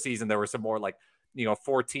 Earlier in the season, there were some more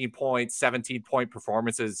 14 point, 17 point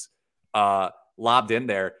performances lobbed in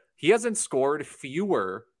there. He hasn't scored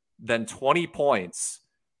fewer than 20 points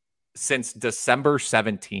since December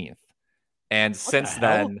 17th. And since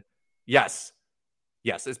then, yes,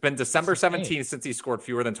 it's been December 17th since he scored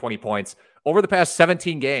fewer than 20 points. Over the past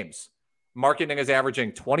 17 games, Markkanen is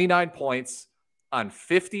averaging 29 points on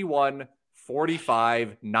 51,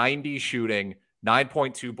 45, 90 shooting,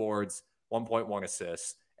 9.2 boards, 1.1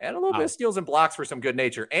 assists, and a little bit of steals and blocks for some good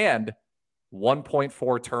nature, and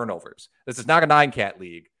 1.4 turnovers. This is not a 9-cat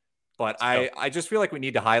league, but I just feel like we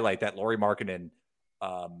need to highlight that Lauri Markkanen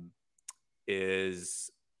is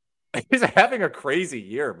having a crazy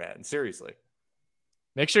year, man. Seriously.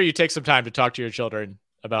 Make sure you take some time to talk to your children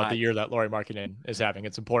about the year that Lauri Markkanen is having.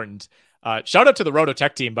 It's important. Shout out to the Roto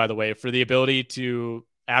Tech team, by the way, for the ability to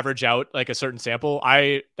average out a certain sample.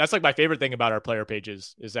 That's my favorite thing about our player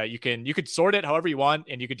pages is that you could sort it however you want,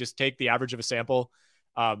 and you could just take the average of a sample.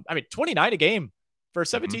 29 a game for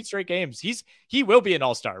 17 straight games. He will be an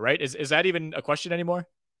all-star, right? Is that even a question anymore?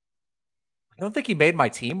 I don't think he made my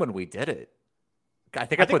team when we did it. I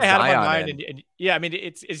think I put had Zion him online, in. and yeah,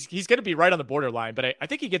 he's going to be right on the borderline, but I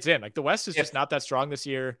think he gets in. The West is just not that strong this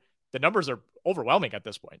year. The numbers are overwhelming at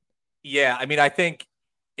this point. Yeah, I think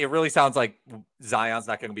it really sounds like Zion's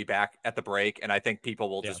not going to be back at the break, and I think people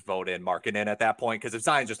will just vote in Markkanen at that point, because if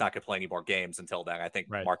Zion's just not going to play any more games until then, I think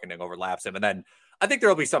Markkanen overlaps him, and then I think there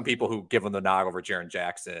will be some people who give him the nod over Jaren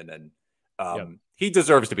Jackson, and he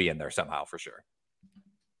deserves to be in there somehow for sure.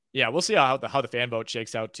 Yeah, we'll see how the fan vote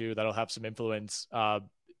shakes out too. That'll have some influence. By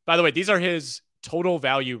the way, these are his total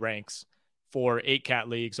value ranks for 8-cat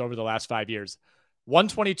leagues over the last 5 years: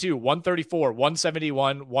 122, 134,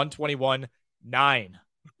 171, 121, 9.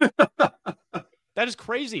 That is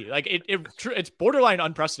crazy. It's borderline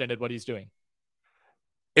unprecedented what he's doing.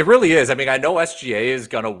 It really is. I know SGA is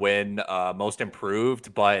going to win most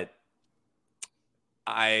improved, but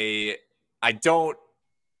I don't.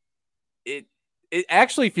 It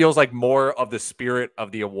actually feels like more of the spirit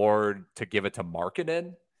of the award to give it to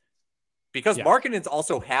Markkanen, because Markkanen's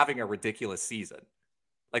also having a ridiculous season.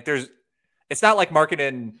 It's not like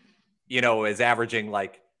Markkanen, is averaging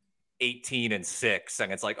 18 and 6,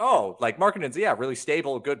 and it's Markkanen's really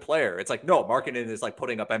stable, good player. It's no, Markkanen is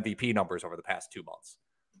putting up MVP numbers over the past 2 months.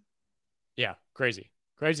 Yeah, crazy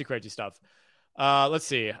stuff. Let's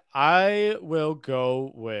see. I will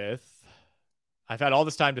go with. I've had all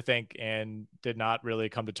this time to think and did not really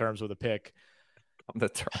come to terms with a pick.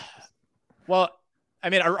 Well,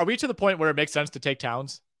 are we to the point where it makes sense to take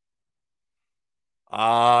Towns?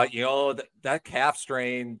 That calf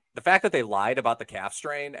strain, the fact that they lied about the calf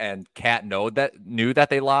strain and Cat knew that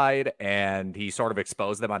they lied, and he sort of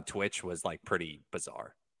exposed them on Twitch was pretty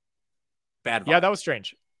bizarre. Bad vibe. Yeah, that was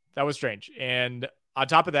strange. And on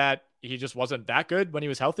top of that, he just wasn't that good when he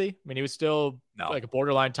was healthy. He was still a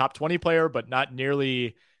borderline top 20 player, but not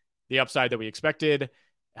nearly the upside that we expected.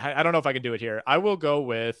 I don't know if I can do it here. I will go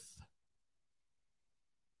with.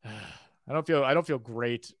 I don't feel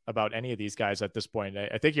great about any of these guys at this point.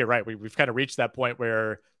 I think you're right. We've kind of reached that point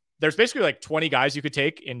where there's basically 20 guys you could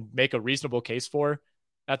take and make a reasonable case for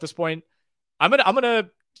at this point. I'm gonna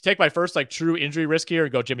take my first true injury risk here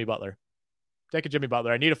and go Jimmy Butler. Take a Jimmy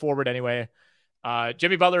Butler. I need a forward anyway.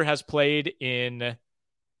 Jimmy Butler has played in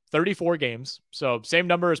 34 games. So same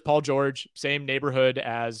number as Paul George, same neighborhood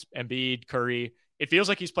as Embiid, Curry. It feels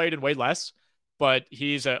like he's played in way less, but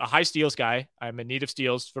he's a high steals guy. I'm in need of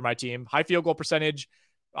steals for my team. High field goal percentage.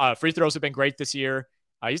 Free throws have been great this year.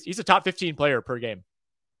 He's a top 15 player per game.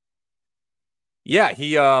 Yeah,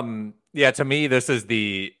 to me, this is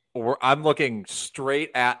I'm looking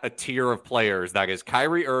straight at a tier of players that is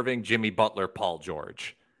Kyrie Irving, Jimmy Butler, Paul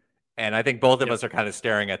George. And I think both of us are kind of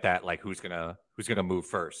staring at that, like who's gonna move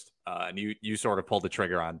first. And you sort of pulled the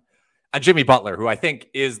trigger on Jimmy Butler, who I think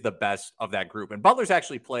is the best of that group. And Butler's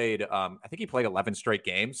actually played, I think he played 11 straight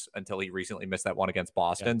games until he recently missed that one against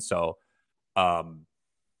Boston. Yeah. So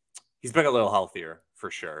he's been a little healthier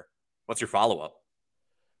for sure. What's your follow-up?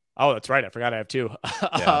 Oh, that's right. I forgot I have two.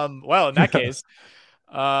 Yeah. Well, in that case,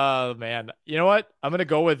 man, you know what? I'm going to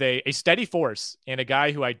go with a steady force and a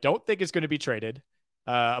guy who I don't think is going to be traded.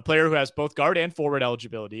 A player who has both guard and forward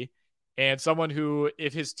eligibility, and someone who,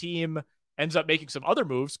 if his team ends up making some other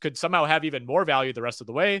moves, could somehow have even more value the rest of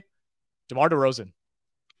the way. DeMar DeRozan.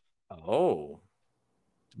 Oh,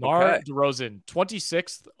 DeMar DeRozan,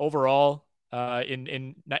 26th overall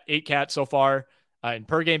in 8-cat so far in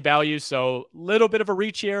per game value. So a little bit of a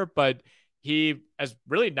reach here, but he has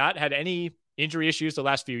really not had any injury issues the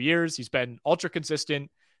last few years. He's been ultra consistent,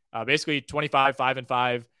 basically 25, 5 and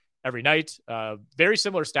 5 every night. Very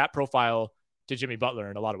similar stat profile to Jimmy Butler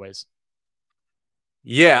in a lot of ways.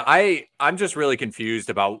 Yeah, I'm just really confused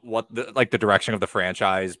about what the direction of the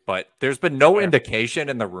franchise, but there's been no indication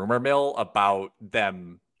in the rumor mill about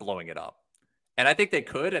them blowing it up. And I think they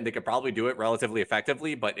could, and they could probably do it relatively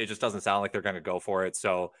effectively, but it just doesn't sound like they're going to go for it.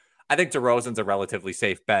 So I think DeRozan's a relatively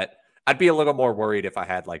safe bet. I'd be a little more worried if I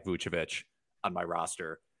had like Vucevic on my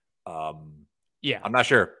roster. Yeah, I'm not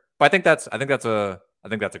sure, but I think that's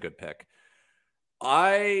a good pick.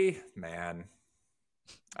 I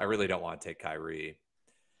really don't want to take Kyrie.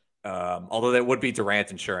 Although that would be Durant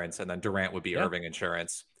insurance, and then Durant would be Irving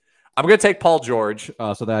insurance. I'm going to take Paul George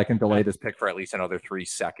so that I can delay this pick for at least another 3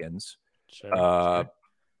 seconds. Sure.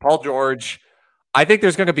 Paul George, I think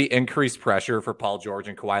there's going to be increased pressure for Paul George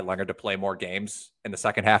and Kawhi Leonard to play more games in the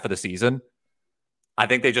second half of the season. I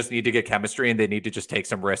think they just need to get chemistry, and they need to just take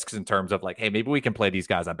some risks in terms of like, hey, maybe we can play these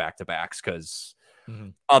guys on back-to-backs because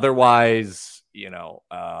otherwise, it's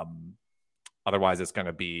going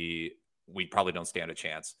to be, we probably don't stand a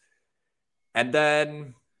chance. And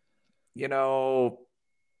then,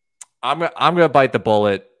 I'm gonna bite the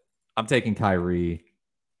bullet. I'm taking Kyrie.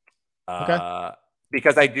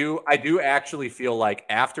 Because I do actually feel like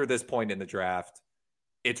after this point in the draft,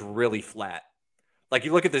 it's really flat. Like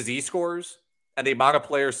you look at the Z scores and the amount of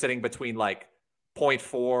players sitting between like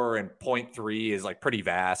 0.4 and 0.3 is like pretty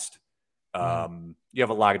vast. You have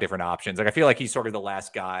a lot of different options. Like I feel like he's sort of the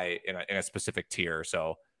last guy in a specific tier.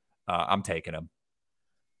 So I'm taking him.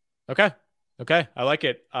 Okay. I like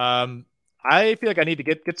it. I feel like I need to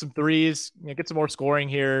get some threes, get some more scoring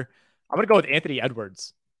here. I'm going to go with Anthony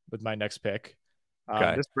Edwards with my next pick.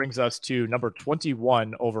 This brings us to number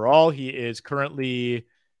 21 overall. He is currently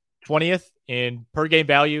 20th in per game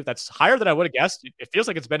value. That's higher than I would have guessed. It feels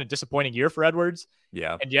like it's been a disappointing year for Edwards.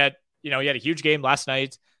 Yeah. And yet, he had a huge game last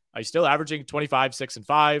night. He's still averaging 25, 6 and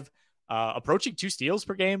 5, approaching 2 steals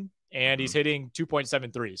per game, and he's hitting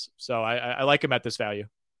 2.7 threes. So I like him at this value.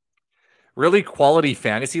 Really quality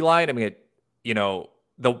fantasy line. I mean,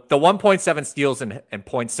 the 1.7 steals and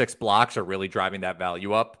 0.6 blocks are really driving that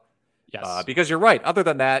value up. Yes. Because you're right. Other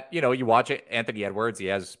than that, you watch it, Anthony Edwards, he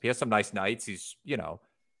has some nice nights. He's,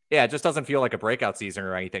 it just doesn't feel like a breakout season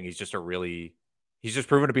or anything. He's just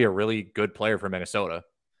proven to be a really good player for Minnesota.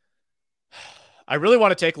 I really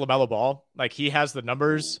want to take LaMelo Ball. Like he has the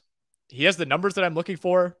numbers. He has the numbers that I'm looking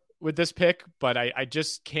for with this pick, but I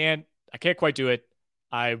just can't quite do it.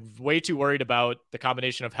 I'm way too worried about the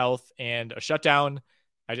combination of health and a shutdown.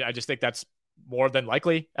 I just think that's more than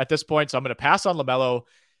likely at this point. So I'm going to pass on LaMelo.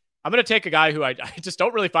 I'm going to take a guy who I just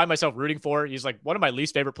don't really find myself rooting for. He's like one of my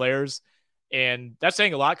least favorite players. And that's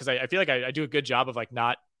saying a lot because I feel like I do a good job of like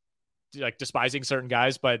not like despising certain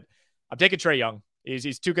guys, but I'm taking Trae Young.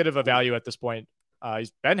 He's too good of a value at this point.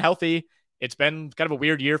 He's been healthy. It's been kind of a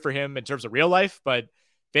weird year for him in terms of real life, but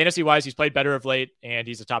fantasy wise, he's played better of late and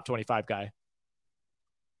he's a top 25 guy.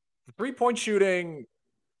 3-point shooting,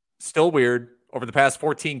 still weird. Over the past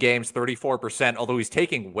 14 games, 34%, although he's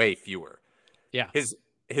taking way fewer. Yeah. His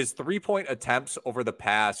 3-point attempts over the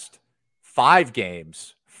past 5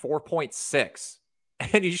 games, 4.6,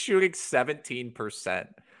 and he's shooting 17%.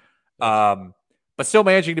 But still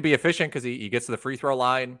managing to be efficient because he gets to the free throw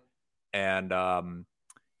line. And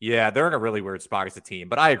they're in a really weird spot as a team.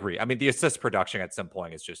 But I agree. I mean, the assist production at some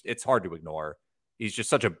point is it's hard to ignore. He's just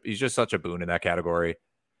such a boon in that category.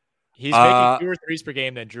 He's making fewer threes per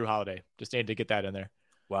game than Drew Holiday. Just need to get that in there.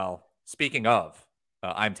 Well, speaking of,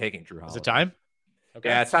 I'm taking Drew Holiday. Is it time? Okay.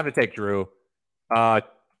 Yeah, it's time to take Drew.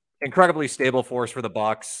 Incredibly stable force for the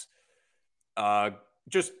Bucks.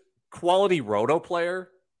 just quality roto player.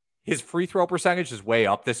 His free throw percentage is way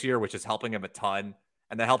up this year, which is helping him a ton.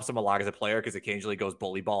 And that helps him a lot as a player because occasionally goes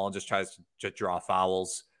bully ball and just tries to draw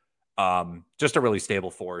fouls. Just a really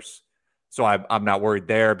stable force. So I'm not worried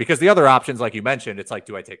there because the other options, like you mentioned, it's like,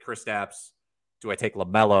 do I take Kristaps? Do I take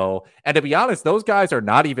LaMelo? And to be honest, those guys are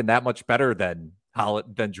not even that much better than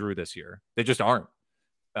Drew this year. They just aren't.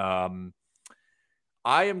 I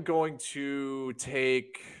am going to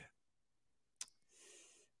take,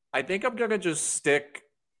 I think I'm going to just stick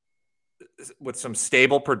with some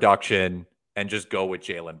stable production and just go with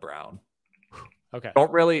Jaylen Brown. Okay.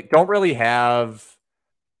 Don't really have,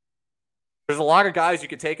 there's a lot of guys you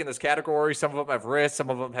could take in this category. Some of them have risks. Some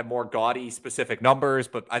of them have more gaudy specific numbers,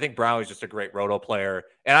 but I think Brown is just a great roto player.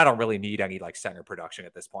 And I don't really need any like center production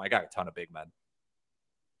at this point. I got a ton of big men.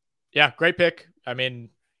 Yeah. Great pick. I mean,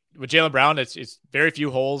 with Jaylen Brown, it's very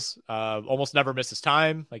few holes, almost never misses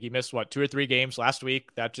time. Like he missed 2 or 3 games last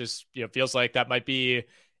week. That just, feels like that might be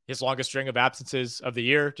his longest string of absences of the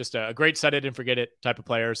year. Just a great set it and forget it type of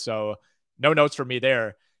player. So no notes from me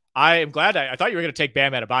there. I am glad. I thought you were going to take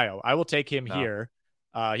Bam Adebayo. I will take him here.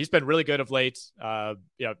 He's been really good of late.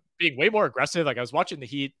 Being way more aggressive. Like I was watching the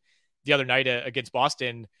Heat the other night against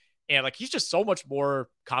Boston, and like he's just so much more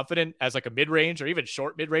confident as like a mid-range or even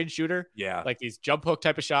short mid-range shooter. Yeah, like these jump hook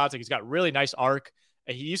type of shots. Like he's got really nice arc.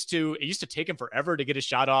 And it used to take him forever to get his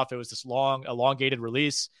shot off. It was this long, elongated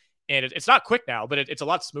release, and it's not quick now, but it's a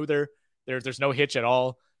lot smoother. There's no hitch at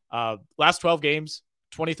all. Last 12 games,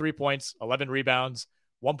 23 points, 11 rebounds,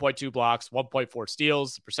 1.2 blocks, 1.4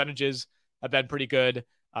 steals. The percentages have been pretty good.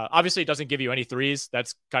 Obviously, it doesn't give you any threes.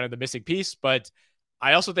 That's kind of the missing piece. But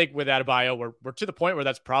I also think with Adebayo, we're to the point where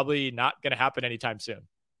that's probably not going to happen anytime soon.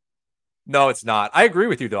 No, it's not. I agree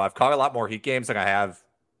with you, though. I've caught a lot more Heat games than I have.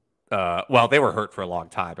 They were hurt for a long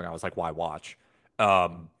time, and I was like, why watch?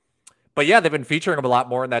 But yeah, they've been featuring him a lot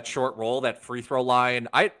more in that short roll, that free throw line.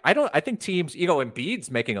 I think teams,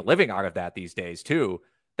 Embiid's making a living out of that these days, too.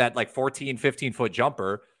 That like 14, 15-foot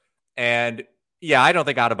jumper. And yeah, I don't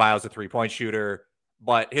think Adebayo's a three-point shooter,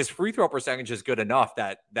 but his free throw percentage is good enough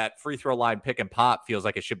that free throw line pick and pop feels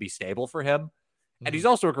like it should be stable for him. Mm-hmm. And he's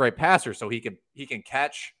also a great passer, so he can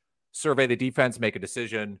catch, survey the defense, make a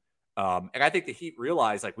decision. And I think the Heat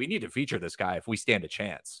realize like we need to feature this guy if we stand a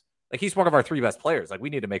chance. Like he's one of our 3 best players. Like we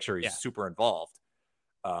need to make sure he's super involved.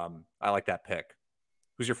 I like that pick.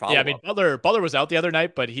 Who's your follow-up? Yeah, I mean, Butler was out the other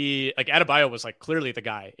night, but Adebayo was like clearly the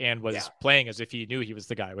guy and was playing as if he knew he was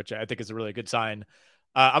the guy, which I think is a really good sign.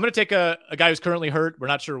 I'm going to take a guy who's currently hurt. We're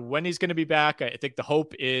not sure when he's going to be back. I think the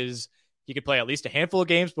hope is he could play at least a handful of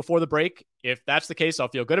games before the break. If that's the case, I'll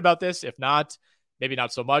feel good about this. If not, maybe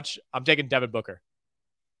not so much. I'm taking Devin Booker.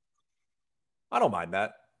 I don't mind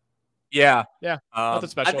that. Yeah. Yeah. Nothing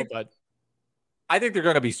special, but I think they're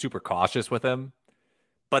going to be super cautious with him,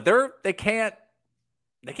 but they can't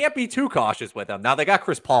be too cautious with him. Now they got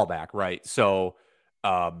Chris Paul back, right? So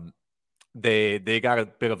they got a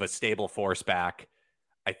bit of a stable force back.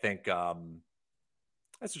 I think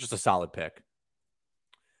that's just a solid pick.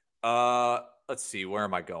 Let's see, where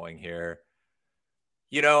am I going here?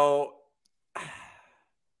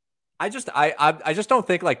 I just don't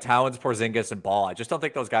think like Towns, Porzingis, and Ball. I just don't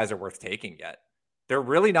think those guys are worth taking yet. They're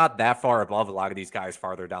really not that far above a lot of these guys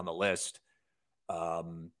farther down the list.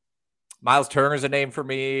 Miles Turner's a name for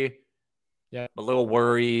me. Yeah, I'm a little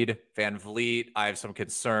worried. Van Vliet, I have some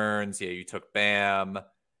concerns. Yeah, you took Bam.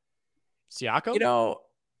 Siakam?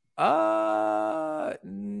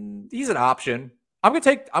 He's an option. I'm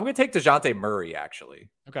gonna take DeJounte Murray actually.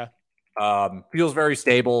 Okay. Feels very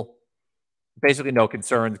stable. Basically no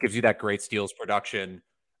concerns. Gives you that great steals production.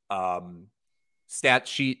 Stat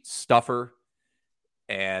sheet stuffer.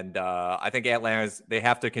 And I think they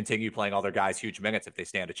have to continue playing all their guys huge minutes if they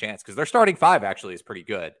stand a chance because their starting 5 actually is pretty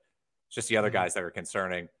good. It's just the other guys that are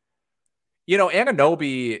concerning.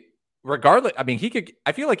 Anunoby, regardless, I mean,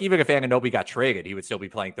 I feel like even if Anunoby got traded, he would still be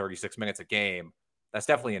playing 36 minutes a game. That's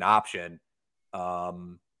definitely an option.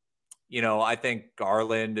 I think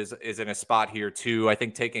Garland is in a spot here too. I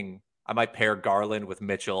think I might pair Garland with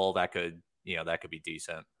Mitchell. That could be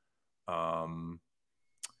decent.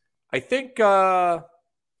 I think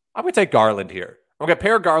I'm going to take Garland here. I'm going to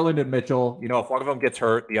pair Garland and Mitchell. If one of them gets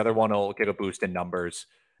hurt, the other one will get a boost in numbers.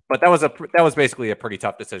 But that was basically a pretty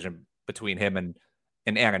tough decision between him and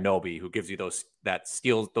Anunoby, who gives you those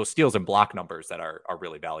steals and block numbers that are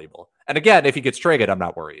really valuable. And again, if he gets traded, I'm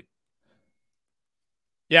not worried.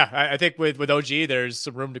 Yeah, I think with OG, there's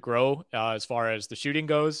some room to grow as far as the shooting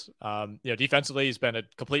goes. Defensively, he's been a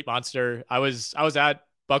complete monster. I was at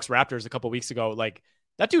Bucks Raptors a couple weeks ago. Like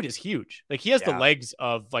that dude is huge. Like he has the legs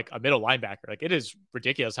of like a middle linebacker. Like it is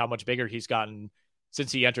ridiculous how much bigger he's gotten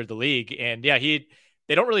since he entered the league. And yeah,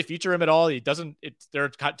 they don't really feature him at all. There are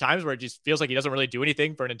times where it just feels like he doesn't really do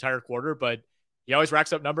anything for an entire quarter, but he always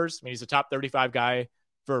racks up numbers. I mean, he's a top 35 guy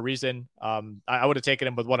for a reason. I would have taken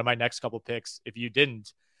him with one of my next couple picks if you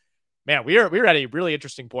didn't. Man, we're at a really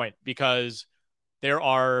interesting point because there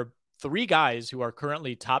are 3 guys who are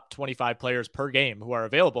currently top 25 players per game who are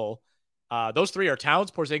available. Those 3 are Towns,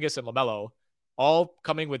 Porzingis, and LaMelo, all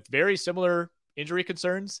coming with very similar injury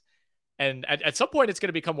concerns. And at some point, it's going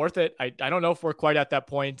to become worth it. I don't know if we're quite at that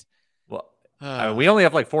point. Well, we only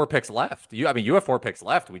have like 4 picks left. You have 4 picks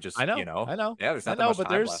left. We just, I know. Yeah, there's not that much but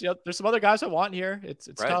time left. there's some other guys I want here. It's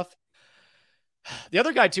right. Tough. The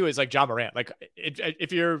other guy too is like Ja Morant. Like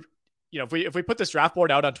if you're, if we put this draft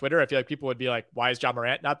board out on Twitter, I feel like people would be like, why is Ja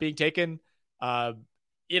Morant not being taken?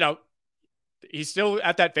 He's still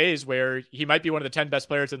at that phase where he might be one of the 10 best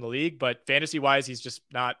players in the league, but fantasy wise, he's just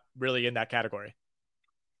not really in that category.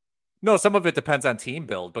 No, some of it depends on team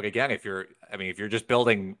build. But again, if you're just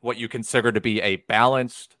building what you consider to be a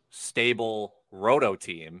balanced, stable roto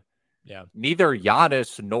team, yeah, neither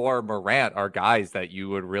Giannis nor Morant are guys that you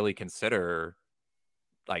would really consider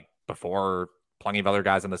like before plenty of other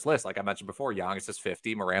guys on this list. Like I mentioned before, Giannis is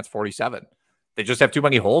 50, Morant's 47. They just have too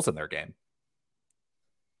many holes in their game.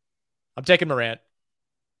 I'm taking Morant.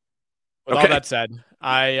 With all that said,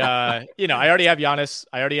 I already have Giannis.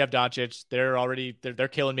 I already have Doncic. They're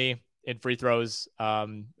killing me in free throws.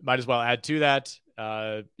 Might as well add to that.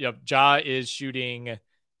 Ja is shooting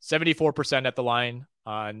 74% at the line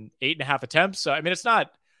on 8.5 attempts. So, I mean, it's not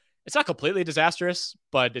completely disastrous,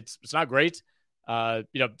 but it's not great.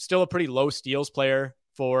 Still a pretty low steals player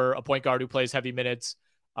for a point guard who plays heavy minutes.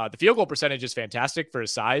 The field goal percentage is fantastic for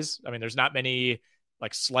his size. I mean, there's not many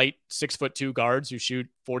like slight 6'2" guards who shoot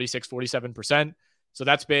 47%. So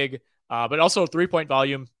that's big. But also 3-point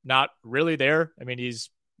volume, not really there. I mean, he's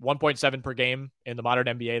 1.7 per game in the modern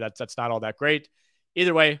NBA. That's not all that great.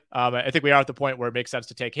 Either way, I think we are at the point where it makes sense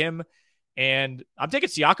to take him. And I'm taking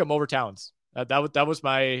Siakam over Towns. That was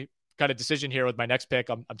my kind of decision here with my next pick.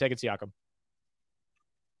 I'm taking Siakam.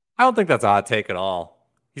 I don't think that's a hot take at all.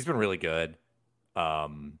 He's been really good.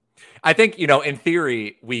 I think, in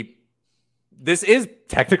theory, this is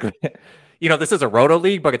technically, this is a roto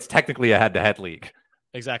league, but it's technically a head-to-head league.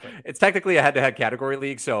 Exactly. It's technically a head-to-head category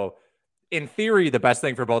league. So in theory, the best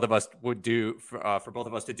thing for both of us would do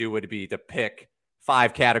would be to pick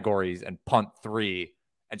 5 categories and punt 3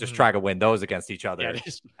 and just try to win those against each other. Yeah,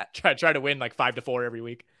 just try to win like 5-4 every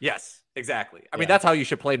week. Yes, exactly. I mean, that's how you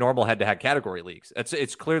should play normal head-to-head category leagues.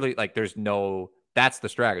 It's clearly like that's the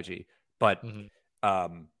strategy. But I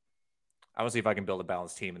want to see if I can build a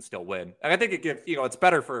balanced team and still win. And I think it gives, it's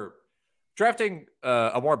better for drafting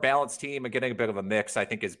a more balanced team and getting a bit of a mix. I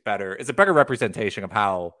think is better. It's a better representation of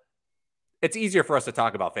how it's easier for us to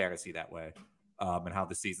talk about fantasy that way, and how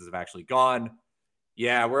the seasons have actually gone.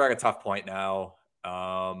 Yeah, we're at a tough point now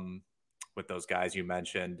with those guys you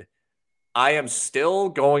mentioned. I'm still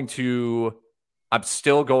going to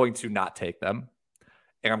not take them,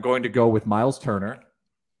 and I'm going to go with Miles Turner.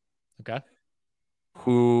 Okay.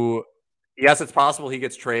 Who, yes, it's possible he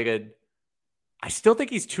gets traded. I still think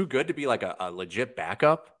he's too good to be like a legit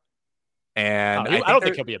backup. And I don't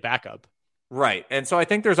think he'll be a backup. Right. And so I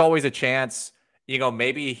think there's always a chance,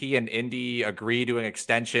 maybe he and Indy agree to an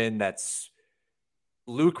extension that's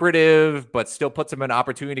lucrative, but still puts him in an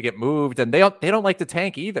opportunity to get moved. And they don't like to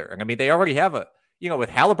tank either. I mean, they already have with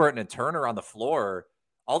Halliburton and Turner on the floor,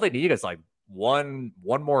 all they need is like one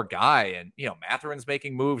more guy. And, Mathurin's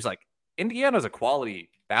making moves. Like, Indiana's a quality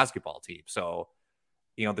basketball team. So,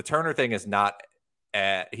 the Turner thing is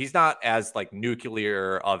he's not as like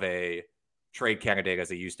nuclear of a trade candidate as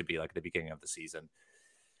he used to be like at the beginning of the season.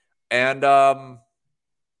 And, kind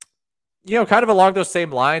of along those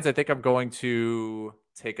same lines, I think I'm going to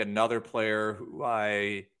take another player who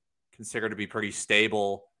I consider to be pretty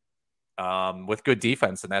stable with good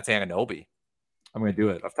defense, and that's Anunoby. I'm going to do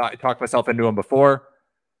it. I've talked myself into him before.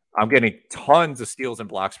 I'm getting tons of steals and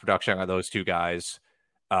blocks production on those 2 guys.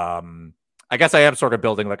 I guess I am sort of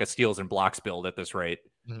building like a steals and blocks build at this rate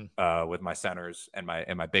with my centers and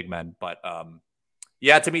my big men. But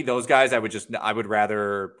to me, those guys, I would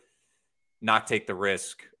rather not take the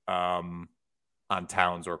risk on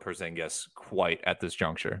Towns or Porzingis quite at this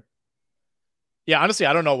juncture. Yeah, honestly,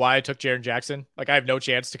 I don't know why I took Jaren Jackson. Like, I have no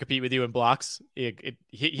chance to compete with you in blocks. He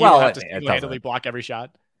will have to single-handedly block every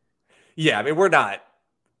shot. Yeah, I mean,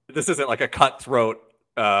 this isn't like a cutthroat,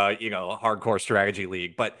 hardcore strategy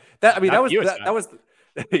league, but that was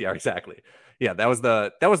yeah, exactly. Yeah, that was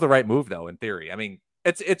the right move though, in theory. I mean,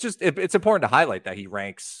 it's important to highlight that he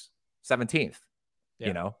ranks 17th,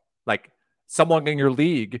 like someone in your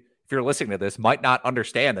league, if you're listening to this, might not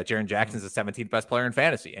understand that Jaren Jackson is the 17th best player in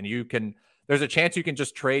fantasy. And there's a chance you can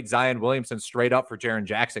just trade Zion Williamson straight up for Jaren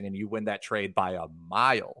Jackson, and you win that trade by a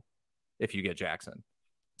mile if you get Jackson.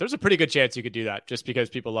 There's a pretty good chance you could do that just because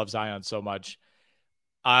people love Zion so much.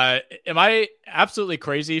 Am I absolutely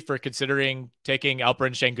crazy for considering taking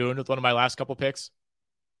Alperen Sengun with one of my last couple picks?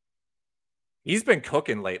 He's been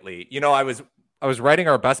cooking lately. I was writing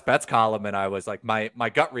our best bets column, and I was like, my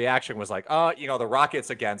gut reaction was like, the Rockets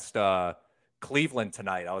against Cleveland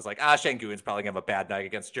tonight. I was like, Sengun's probably gonna have a bad night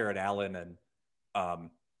against Jared Allen and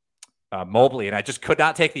Mobley, and I just could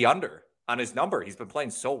not take the under on his number. He's been playing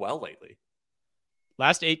so well lately.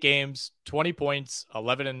 Last 8 games, 20 points,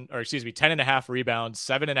 10.5 rebounds,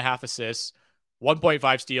 7.5 assists,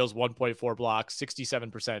 1.5 steals, 1.4 blocks,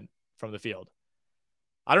 67% from the field.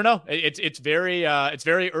 I don't know. It's very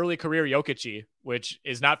early career Jokic-y, which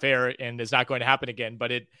is not fair and is not going to happen again.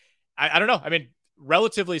 But I don't know. I mean,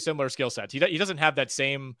 relatively similar skill sets. He doesn't have that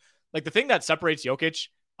same, like, the thing that separates Jokic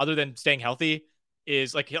other than staying healthy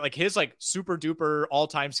is like his like super duper all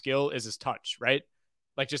time skill is his touch, right?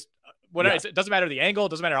 Like just whatever. Yeah. It doesn't matter the angle. It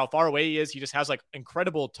doesn't matter how far away he is. He just has like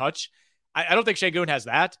incredible touch. I don't think Sengun has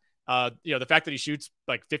that. The fact that he shoots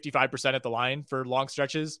like 55% at the line for long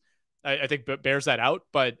stretches, I think bears that out.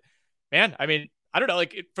 But man, I mean, I don't know,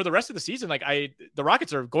 like for the rest of the season, like the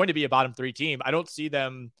Rockets are going to be a bottom 3 team. I don't see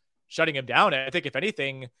them shutting him down. I think if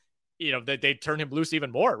anything, they turn him loose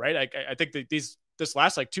even more, right? I think that this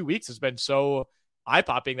last like 2 weeks has been so eye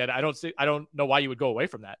popping that I don't know why you would go away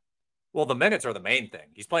from that. Well, the minutes are the main thing.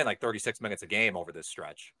 He's playing like 36 minutes a game over this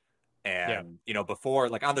stretch. And, before,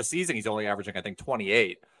 like on the season, he's only averaging, I think,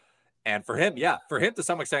 28. And for him to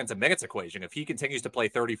some extent, it's a minutes equation. If he continues to play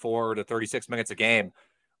 34 to 36 minutes a game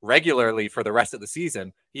regularly for the rest of the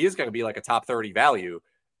season, he is going to be like a top 30 value.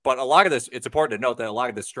 But a lot of this, it's important to note that a lot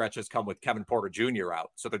of this stretch has come with Kevin Porter Jr.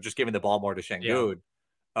 out. So they're just giving the ball more to Sengun.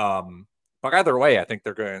 Yeah. But either way, I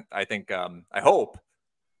hope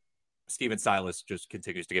Steven Silas just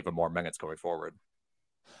continues to give him more minutes going forward.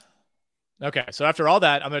 Okay, so after all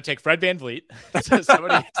that, I'm going to take Fred VanVleet,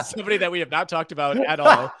 somebody that we have not talked about at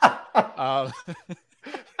all.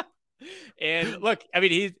 And look, I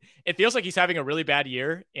mean, it feels like he's having a really bad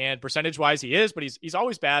year, and percentage-wise he is, but he's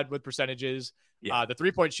always bad with percentages. Yeah. The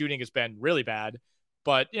 3-point shooting has been really bad,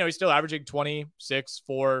 but he's still averaging 26,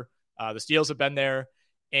 4. The steals have been there,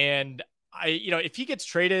 and if he gets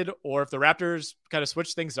traded or if the Raptors kind of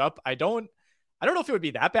switch things up, I don't know if it would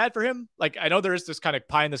be that bad for him. Like, I know there is this kind of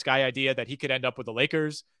pie in the sky idea that he could end up with the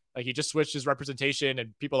Lakers. Like, he just switched his representation,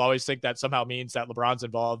 and people always think that somehow means that LeBron's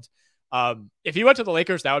involved. If he went to the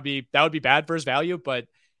Lakers, that would be bad for his value, but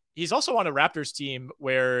he's also on a Raptors team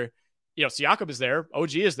where, Siakam is there,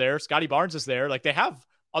 OG is there, Scotty Barnes is there. Like, they have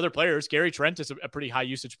other players. Gary Trent is a pretty high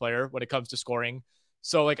usage player when it comes to scoring.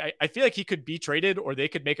 So like, I feel like he could be traded or they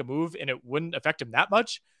could make a move and it wouldn't affect him that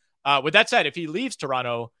much. With that said, if he leaves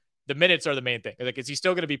Toronto, the minutes are the main thing. Like, is he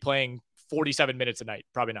still going to be playing 47 minutes a night?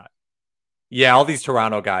 Probably not. Yeah. All these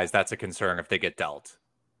Toronto guys, that's a concern if they get dealt.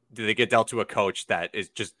 Do they get dealt to a coach that is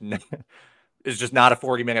just not a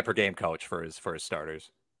 40-minute per game coach for his starters?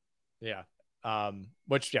 Yeah.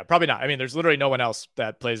 Probably not. I mean, there's literally no one else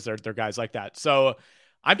that plays their guys like that. So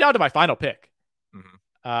I'm down to my final pick. Mm-hmm.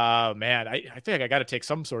 Man, I feel like I got to take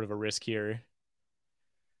some sort of a risk here.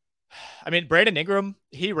 I mean, Brandon Ingram,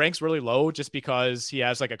 he ranks really low just because he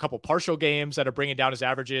has like a couple partial games that are bringing down his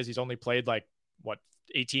averages. He's only played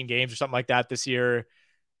 18 games or something like that this year.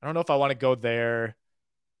 I don't know if I want to go there.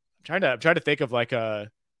 I'm trying to think of like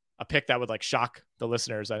a pick that would like shock the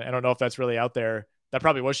listeners. I don't know if that's really out there. That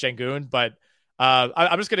probably was Sengun, but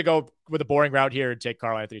I'm just going to go with a boring route here and take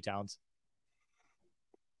Karl-Anthony Towns.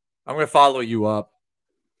 I'm going to follow you up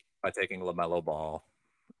by taking LaMelo Ball.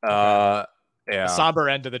 Yeah. A somber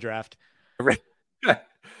end to the draft.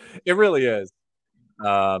 It really is.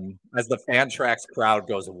 As the Fantrax crowd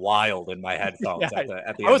goes wild in my headphones at the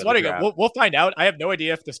end. I was wondering. We'll find out. I have no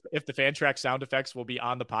idea if the Fantrax sound effects will be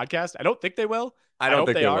on the podcast. I don't think they will. I don't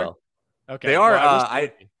think they will. Okay, they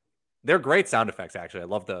are. They're great sound effects. Actually, I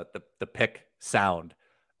love the pick sound.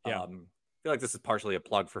 Yeah. I feel like this is partially a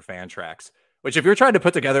plug for Fantrax. Which, if you're trying to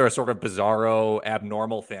put together a sort of bizarro,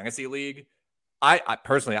 abnormal fantasy league, I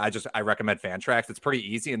personally recommend Fantrax. It's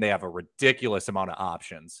pretty easy, and they have a ridiculous amount of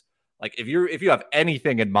options. Like if you have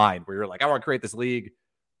anything in mind where you're like, I want to create this league,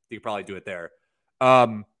 you could probably do it there.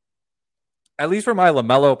 At least for my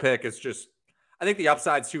LaMelo pick, it's just I think the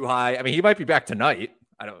upside's too high. I mean, he might be back tonight.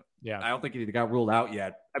 I don't think he got ruled out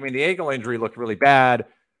yet. I mean, the ankle injury looked really bad.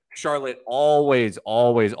 Charlotte always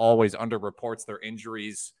underreports their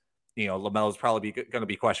injuries. LaMelo's probably going to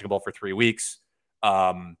be questionable for 3 weeks.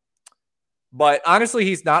 But honestly,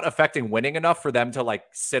 he's not affecting winning enough for them to like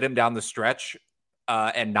sit him down the stretch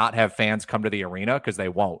and not have fans come to the arena, because they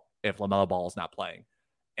won't if LaMelo Ball is not playing.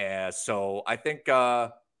 So I think,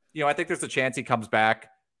 I think there's a chance he comes back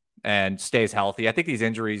and stays healthy. I think these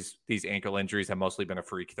injuries, these ankle injuries, have mostly been a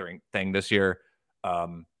freak thing this year.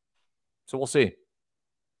 So we'll see.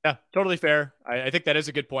 Yeah, totally fair. I think that is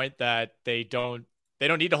a good point, that they don't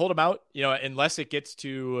need to hold him out, unless it gets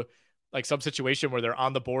to like some situation where they're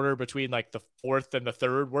on the border between like the fourth and the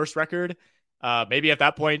third worst record. Maybe at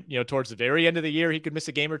that point, towards the very end of the year, he could miss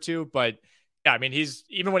a game or two. But yeah, I mean,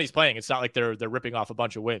 even when he's playing, it's not like they're ripping off a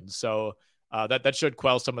bunch of wins. So that should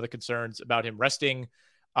quell some of the concerns about him resting.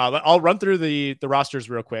 I'll run through the rosters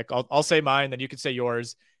real quick. I'll say mine, then you can say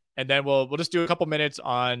yours, and then we'll just do a couple minutes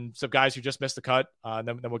on some guys who just missed the cut, and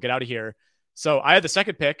then we'll get out of here. So I had the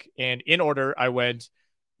second pick, and in order, I went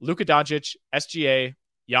Luka Doncic, SGA,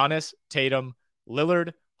 Giannis, Tatum,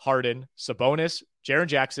 Lillard, Harden, Sabonis, Jaren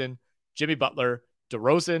Jackson, Jimmy Butler,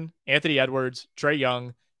 DeRozan, Anthony Edwards, Trae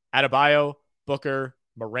Young, Adebayo, Booker,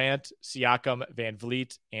 Morant, Siakam, Van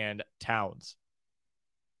Vliet, and Towns.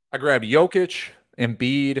 I grabbed Jokic,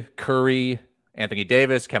 Embiid, Curry, Anthony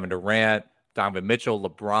Davis, Kevin Durant, Donovan Mitchell,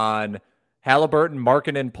 LeBron, Halliburton,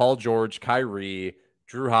 Markkanen, Paul George, Kyrie,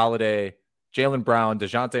 Drew Holiday, Jaylen Brown,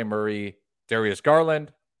 DeJounte Murray, Darius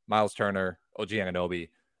Garland, Miles Turner, OG Anunoby,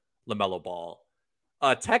 LaMelo Ball.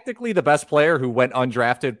 Technically, the best player who went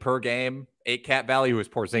undrafted per game, 8 cap value, is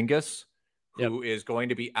Porzingis, who is going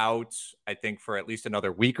to be out, I think, for at least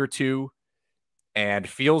another week or two, and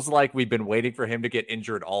feels like we've been waiting for him to get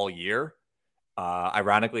injured all year.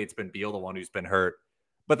 Ironically, it's been Beal, the one who's been hurt.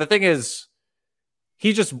 But the thing is,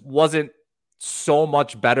 he just wasn't so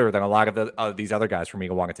much better than a lot of these other guys for me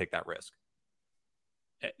to want to take that risk.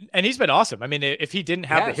 And he's been awesome. I mean, if he didn't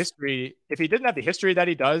have the history that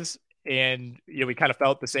he does, and we kind of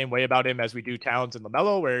felt the same way about him as we do Towns and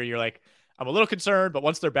LaMelo, where you're like, I'm a little concerned, but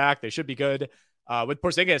once they're back, they should be good. With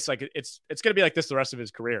Porzingis, like it's going to be like this the rest of his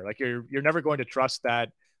career. Like you're never going to trust that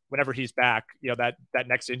whenever he's back, that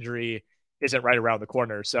next injury isn't right around the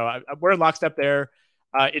corner. So we're in lockstep there.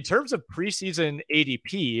 In terms of preseason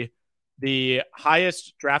ADP, the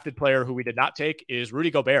highest drafted player who we did not take is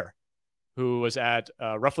Rudy Gobert, who was at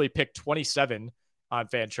roughly pick 27 on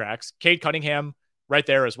Fantrax. Cade Cunningham right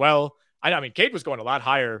there as well. I mean, Cade was going a lot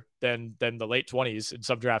higher than the late 20s in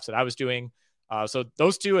some drafts that I was doing. So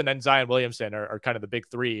those two, and then Zion Williamson are kind of the big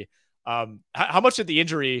three. How much did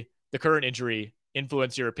the current injury,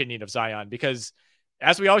 influence your opinion of Zion? Because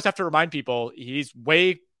as we always have to remind people, he's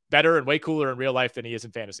way better and way cooler in real life than he is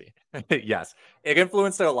in fantasy. Yes, it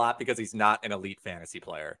influenced it a lot because he's not an elite fantasy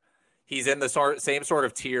player. He's in the same sort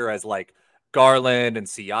of tier as like Garland and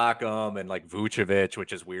Siakam and like Vucevic,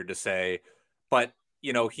 which is weird to say, but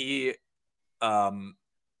he's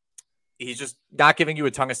just not giving you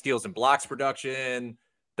a ton of steals and blocks production.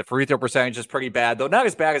 The free throw percentage is pretty bad, though not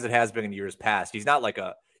as bad as it has been in years past. He's not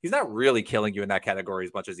really killing you in that category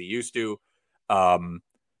as much as he used to.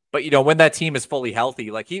 But when that team is fully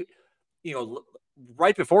healthy, like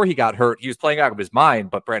right before he got hurt, he was playing out of his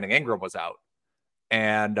mind, but Brandon Ingram was out.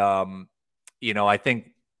 And, I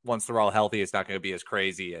think once they're all healthy, it's not going to be as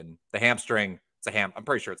crazy. And the hamstring, I'm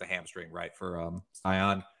pretty sure it's a hamstring, right? For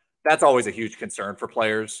Zion. That's always a huge concern for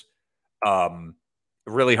players.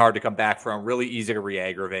 Really hard to come back from, really easy to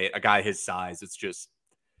re-aggravate a guy his size.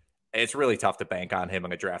 It's really tough to bank on him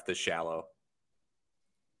in a draft this shallow.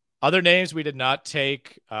 Other names we did not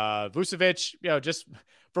take, Vucevic, just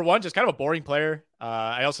for one, just kind of a boring player.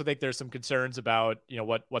 I also think there's some concerns about,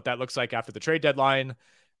 what that looks like after the trade deadline.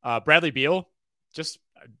 Bradley Beal,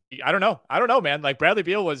 I don't know, man. Like Bradley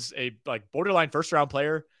Beal was a borderline first round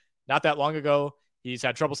player not that long ago. He's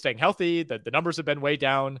had trouble staying healthy. The numbers have been way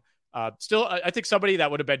down. Still, I think somebody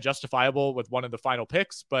that would have been justifiable with one of the final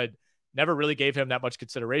picks, but never really gave him that much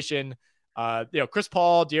consideration. Chris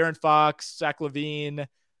Paul, De'Aaron Fox, Zach LaVine,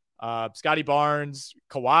 Scotty Barnes,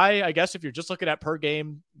 Kawhi, I guess if you're just looking at per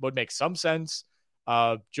game, would make some sense.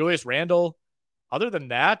 Julius Randle. Other than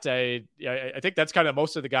that, I think that's kind of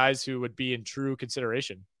most of the guys who would be in true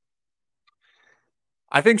consideration.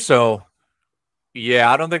 I think so.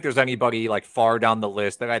 Yeah, I don't think there's anybody like far down the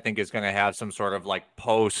list that I think is going to have some sort of like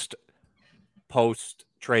post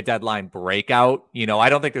trade deadline breakout. I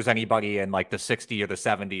don't think there's anybody in like the 60 or the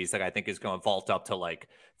 70s that I think is going to vault up to like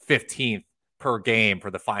 15th per game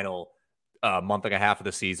for the final month and a half of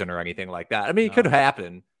the season or anything like that. I mean, it could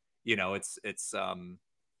happen. It's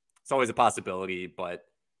always a possibility, but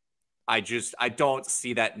I don't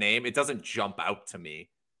see that name. It doesn't jump out to me.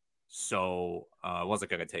 So I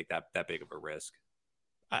wasn't going to take that big of a risk.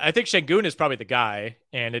 I think Şengün is probably the guy,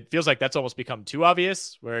 and it feels like that's almost become too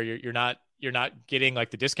obvious, where you're not you're not getting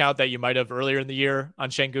like the discount that you might have earlier in the year on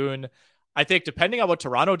Şengün. I think depending on what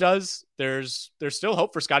Toronto does, there's still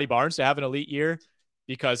hope for Scotty Barnes to have an elite year,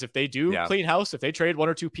 because if they do clean house, if they trade one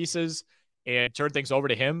or two pieces and turn things over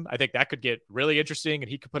to him, I think that could get really interesting, and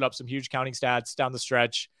he could put up some huge counting stats down the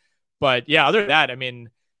stretch. But yeah, other than that, I mean,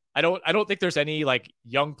 I don't think there's any like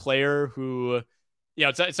young player who, you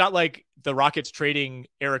know, it's not like the Rockets trading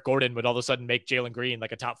Eric Gordon would all of a sudden make Jalen Green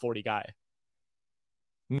like a top 40 guy.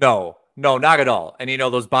 No, not at all. And, you know,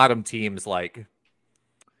 those bottom teams, like,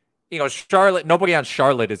 you know, Charlotte, nobody on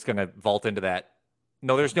Charlotte is going to vault into that.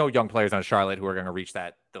 No, there's no young players on Charlotte who are going to reach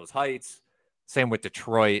those heights. Same with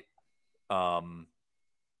Detroit. And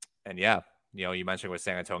yeah, you know, you mentioned with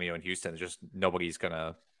San Antonio and Houston, just nobody's going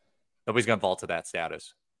to vault to that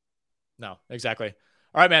status. No, exactly.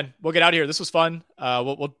 All right, man, we'll get out of here. This was fun.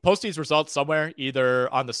 We'll post these results somewhere,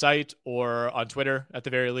 either on the site or on Twitter, at the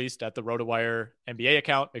very least, at the RotoWire NBA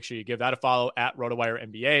account. Make sure you give that a follow, at RotoWire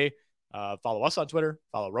NBA. Follow us on Twitter.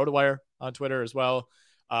 Follow RotoWire on Twitter as well.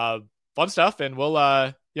 Fun stuff, and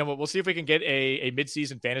we'll see if we can get a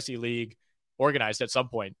midseason fantasy league organized at some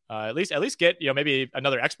point. At least get, you know, maybe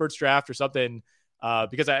another experts draft or something,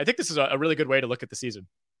 because I think this is a really good way to look at the season.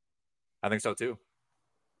 I think so too.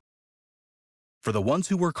 For the ones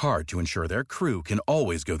who work hard to ensure their crew can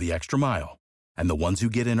always go the extra mile, and the ones who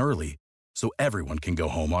get in early so everyone can go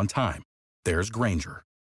home on time, there's Grainger,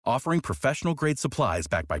 offering professional-grade supplies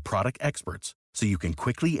backed by product experts so you can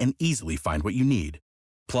quickly and easily find what you need.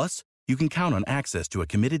 Plus, you can count on access to a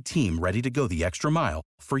committed team ready to go the extra mile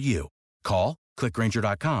for you. Call, click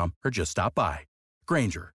Grainger.com, or just stop by.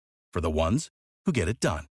 Grainger, for the ones who get it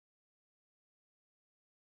done.